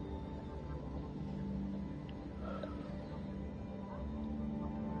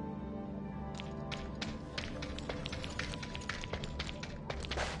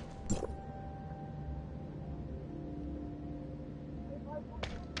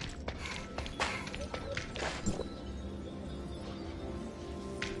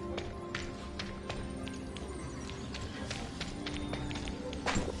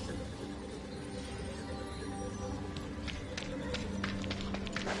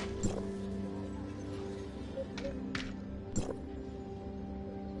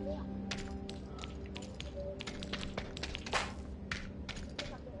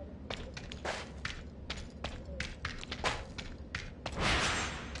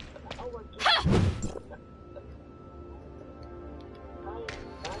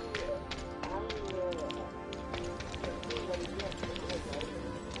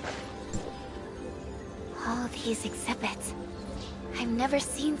 All these exhibits. I've never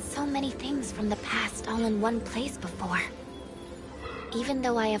seen so many things from the past all in one place before. Even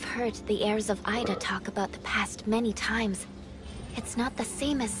though I have heard the heirs of Ida talk about the past many times, it's not the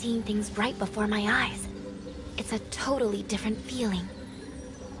same as seeing things right before my eyes. It's a totally different feeling.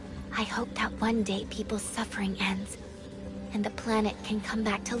 I hope that one day people's suffering ends, and the planet can come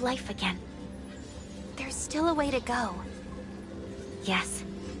back to life again. There's still a way to go. Yes,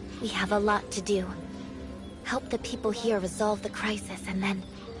 we have a lot to do. Help the people here resolve the crisis and then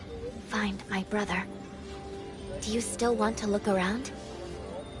find my brother. Do you still want to look around?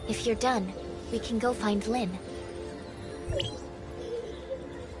 If you're done, we can go find Lynn.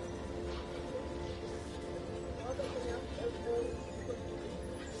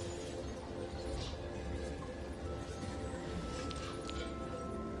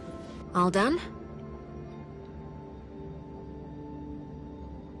 All done?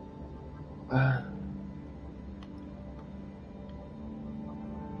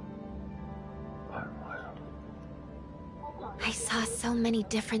 I saw so many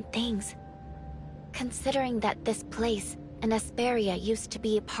different things. Considering that this place and Asperia used to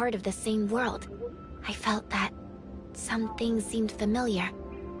be a part of the same world, I felt that some things seemed familiar,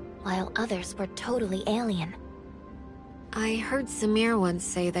 while others were totally alien. I heard Samir once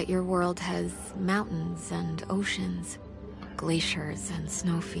say that your world has mountains and oceans, glaciers and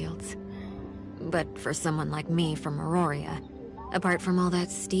snowfields. But for someone like me from Meroria, apart from all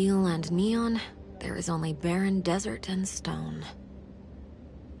that steel and neon, there is only barren desert and stone.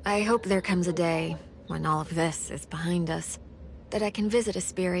 I hope there comes a day, when all of this is behind us, that I can visit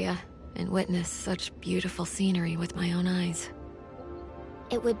Asperia and witness such beautiful scenery with my own eyes.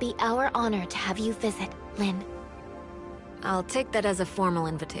 It would be our honor to have you visit, Lynn. I'll take that as a formal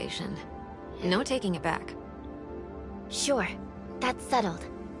invitation. No taking it back. Sure, that's settled.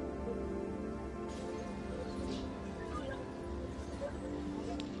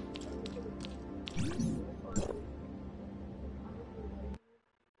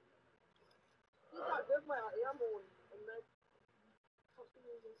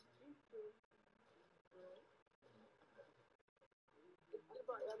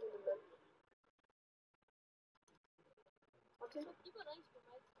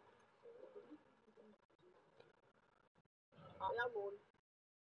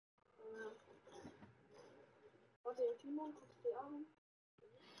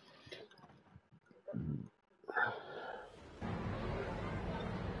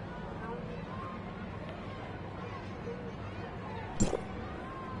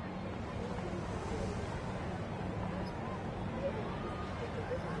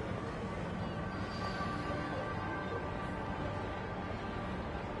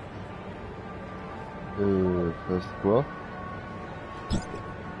 Ça c'est quoi?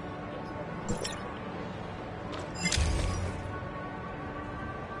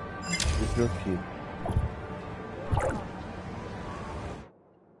 C'est bloqué.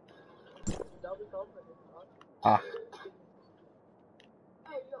 Ah.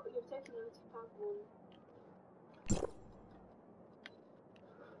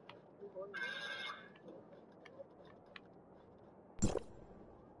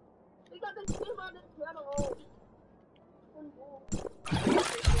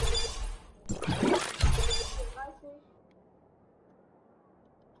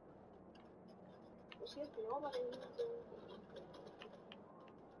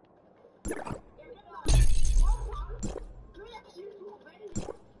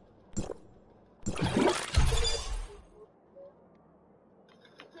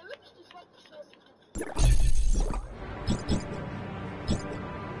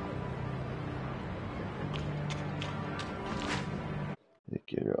 Et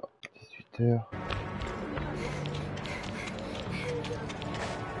quelle heure? 18h.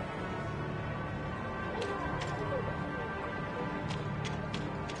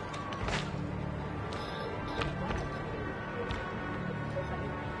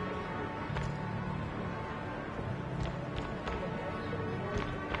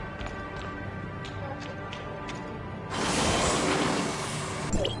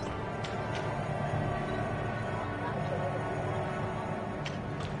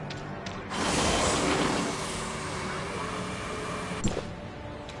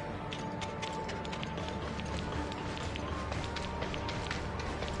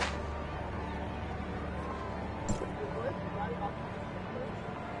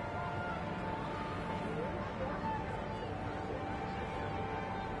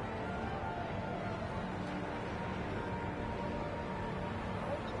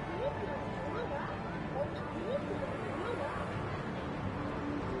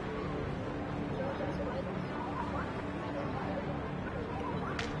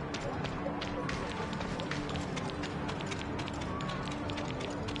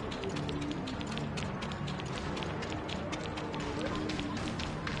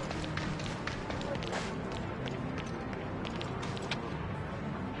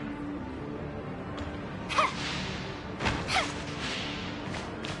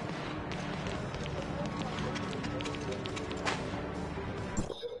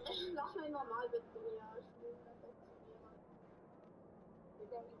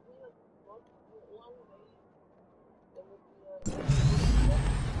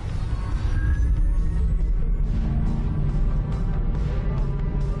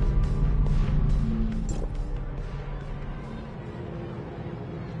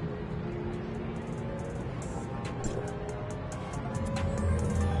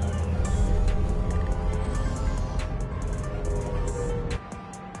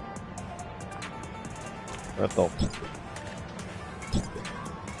 Attends.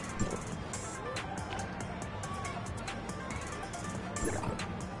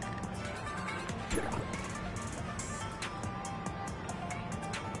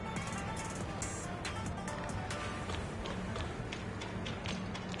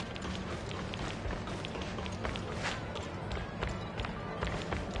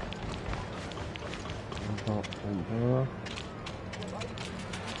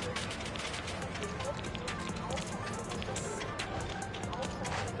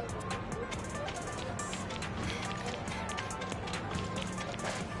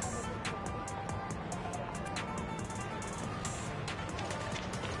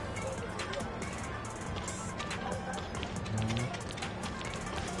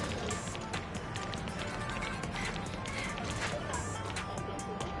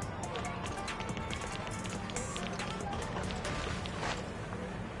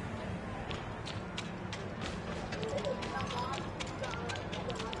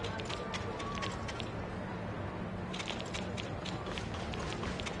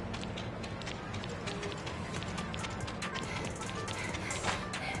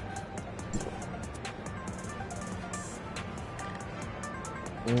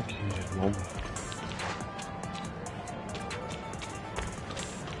 Ok, bon.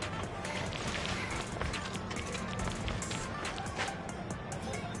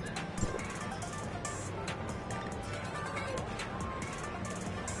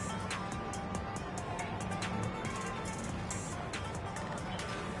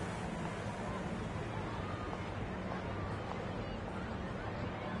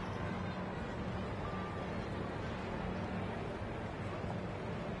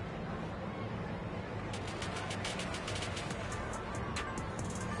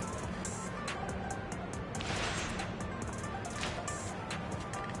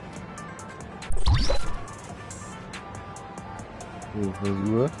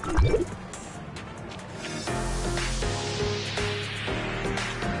 Vas-y.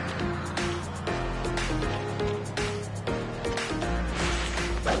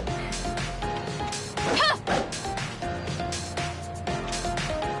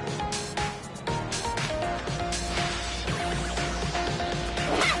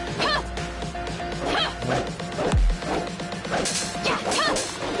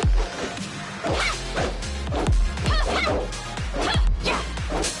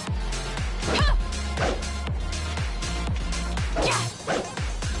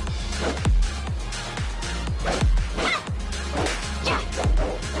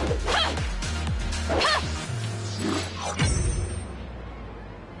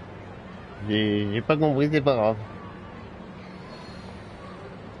 J'ai pas compris, c'est pas grave.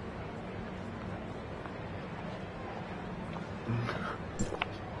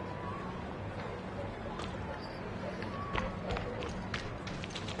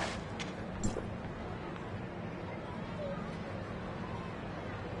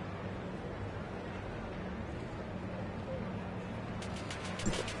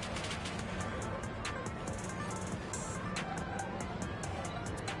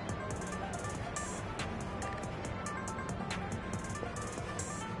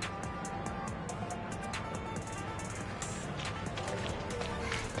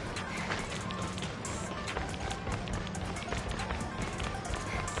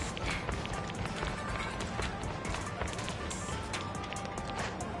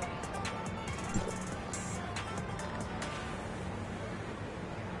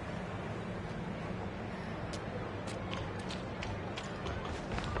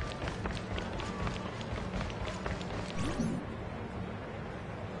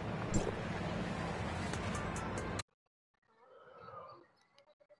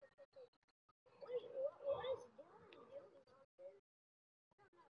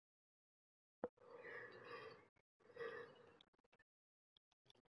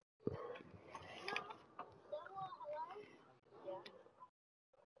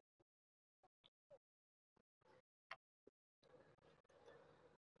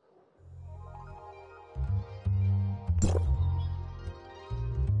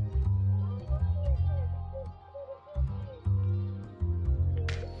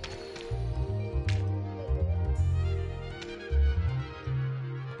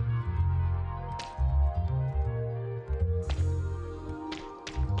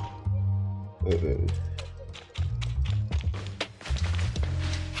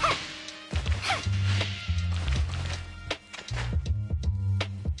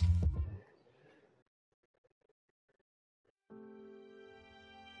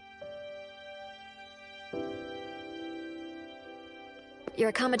 Your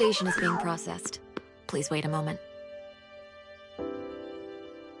accommodation is being processed. Please wait a moment.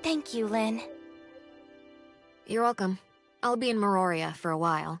 Thank you, Lynn. You're welcome. I'll be in Meroria for a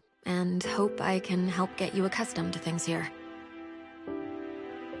while, and hope I can help get you accustomed to things here.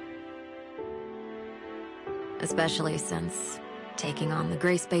 Especially since taking on the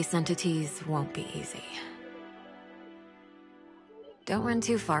gray space entities won't be easy. Don't run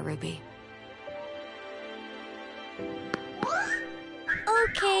too far, Ruby.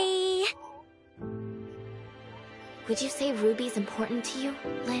 Okay. Would you say Ruby's important to you,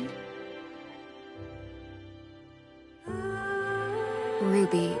 Lynn?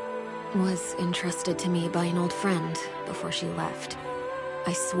 Ruby was entrusted to me by an old friend before she left.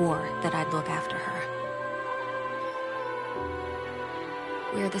 I swore that I'd look after her.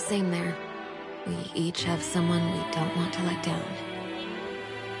 We're the same there. We each have someone we don't want to let down.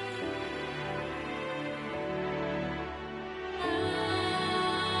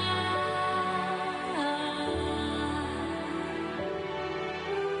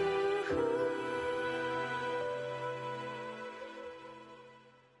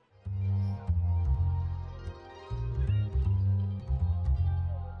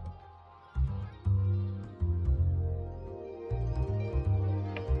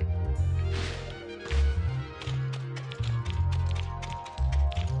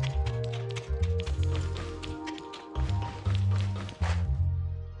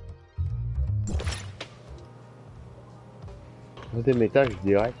 Deuxième étage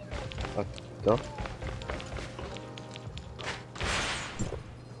direct. Ah putain.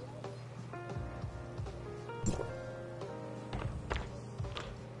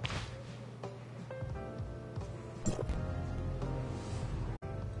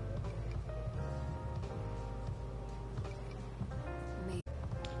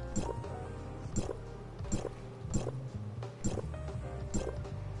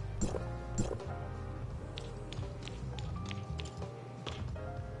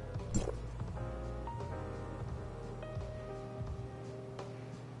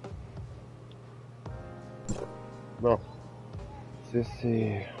 Non.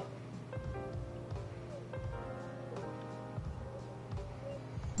 C'est...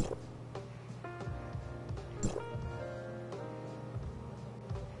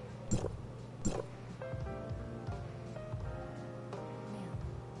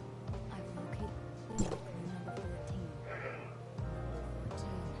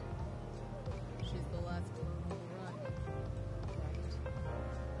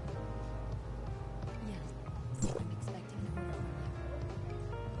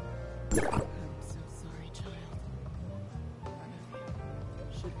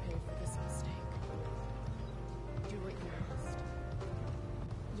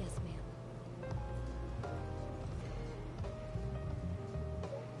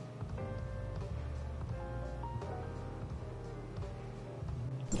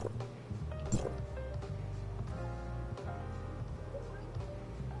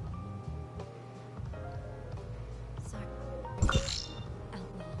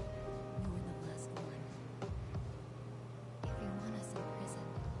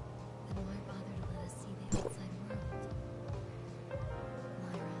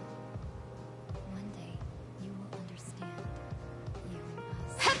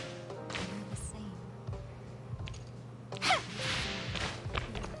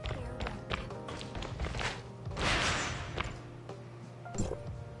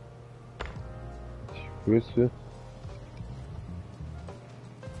 Monsieur.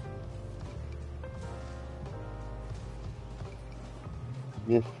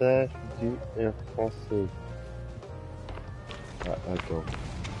 Message du Air Français. Ah, attends.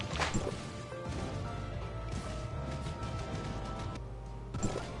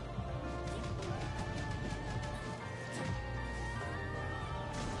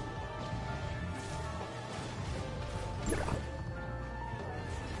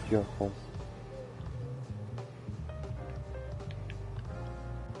 Du Air France.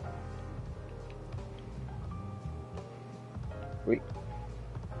 Oui.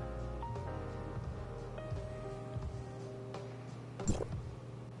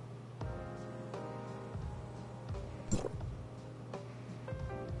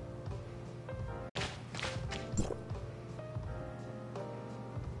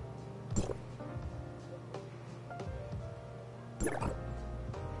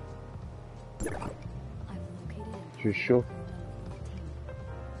 Je suis chaud.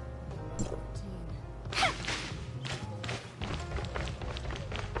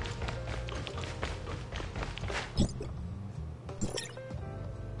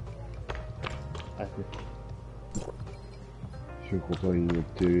 Je comprends une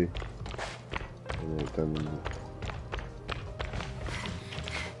télé.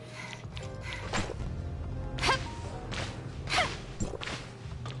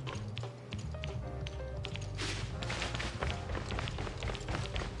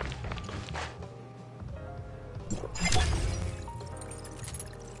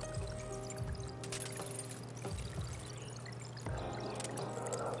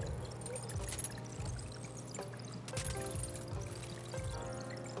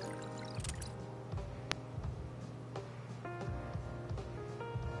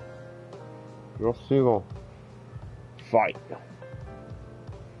 Jour suivant. Fight.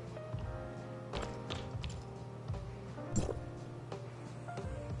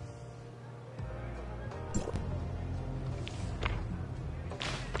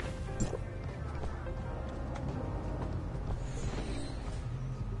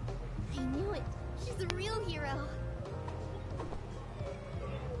 I knew it. She's a real hero.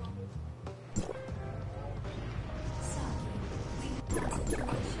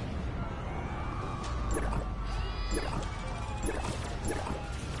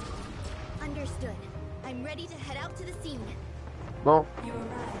 Understood. I'm ready to head out to the scene. Bon.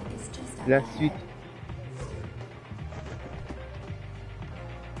 La suite.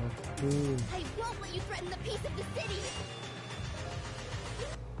 I won't let you threaten the peace of the city.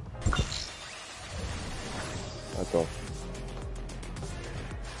 Attends.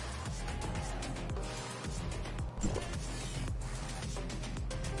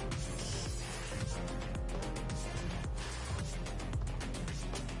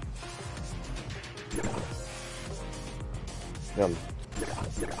 Merde.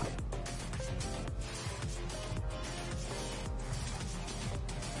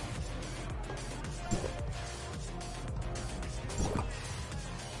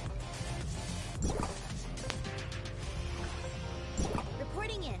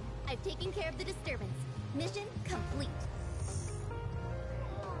 Reporting in. I've taken care of the disturbance. Mission complete.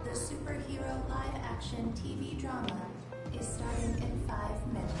 The superhero live-action TV drama is starting in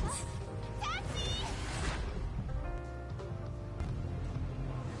 5 minutes. Taxi!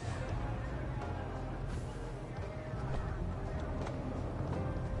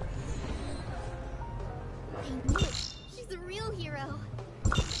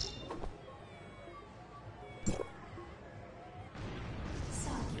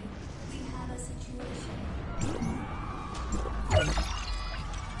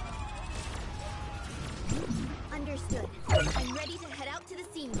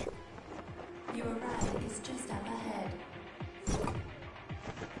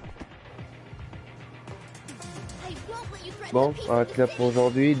 Bon, arrête là pour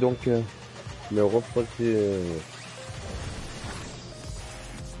aujourd'hui, donc le reprocher.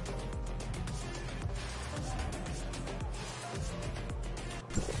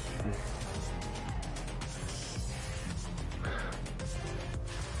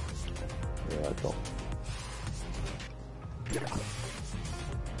 Attends.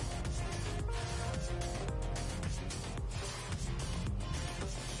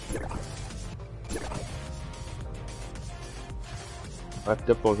 Arrête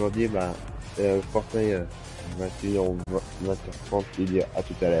là pour aujourd'hui, bah, Fortnite 21h, 20h30, il dit à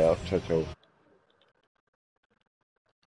tout à l'heure, ciao ciao.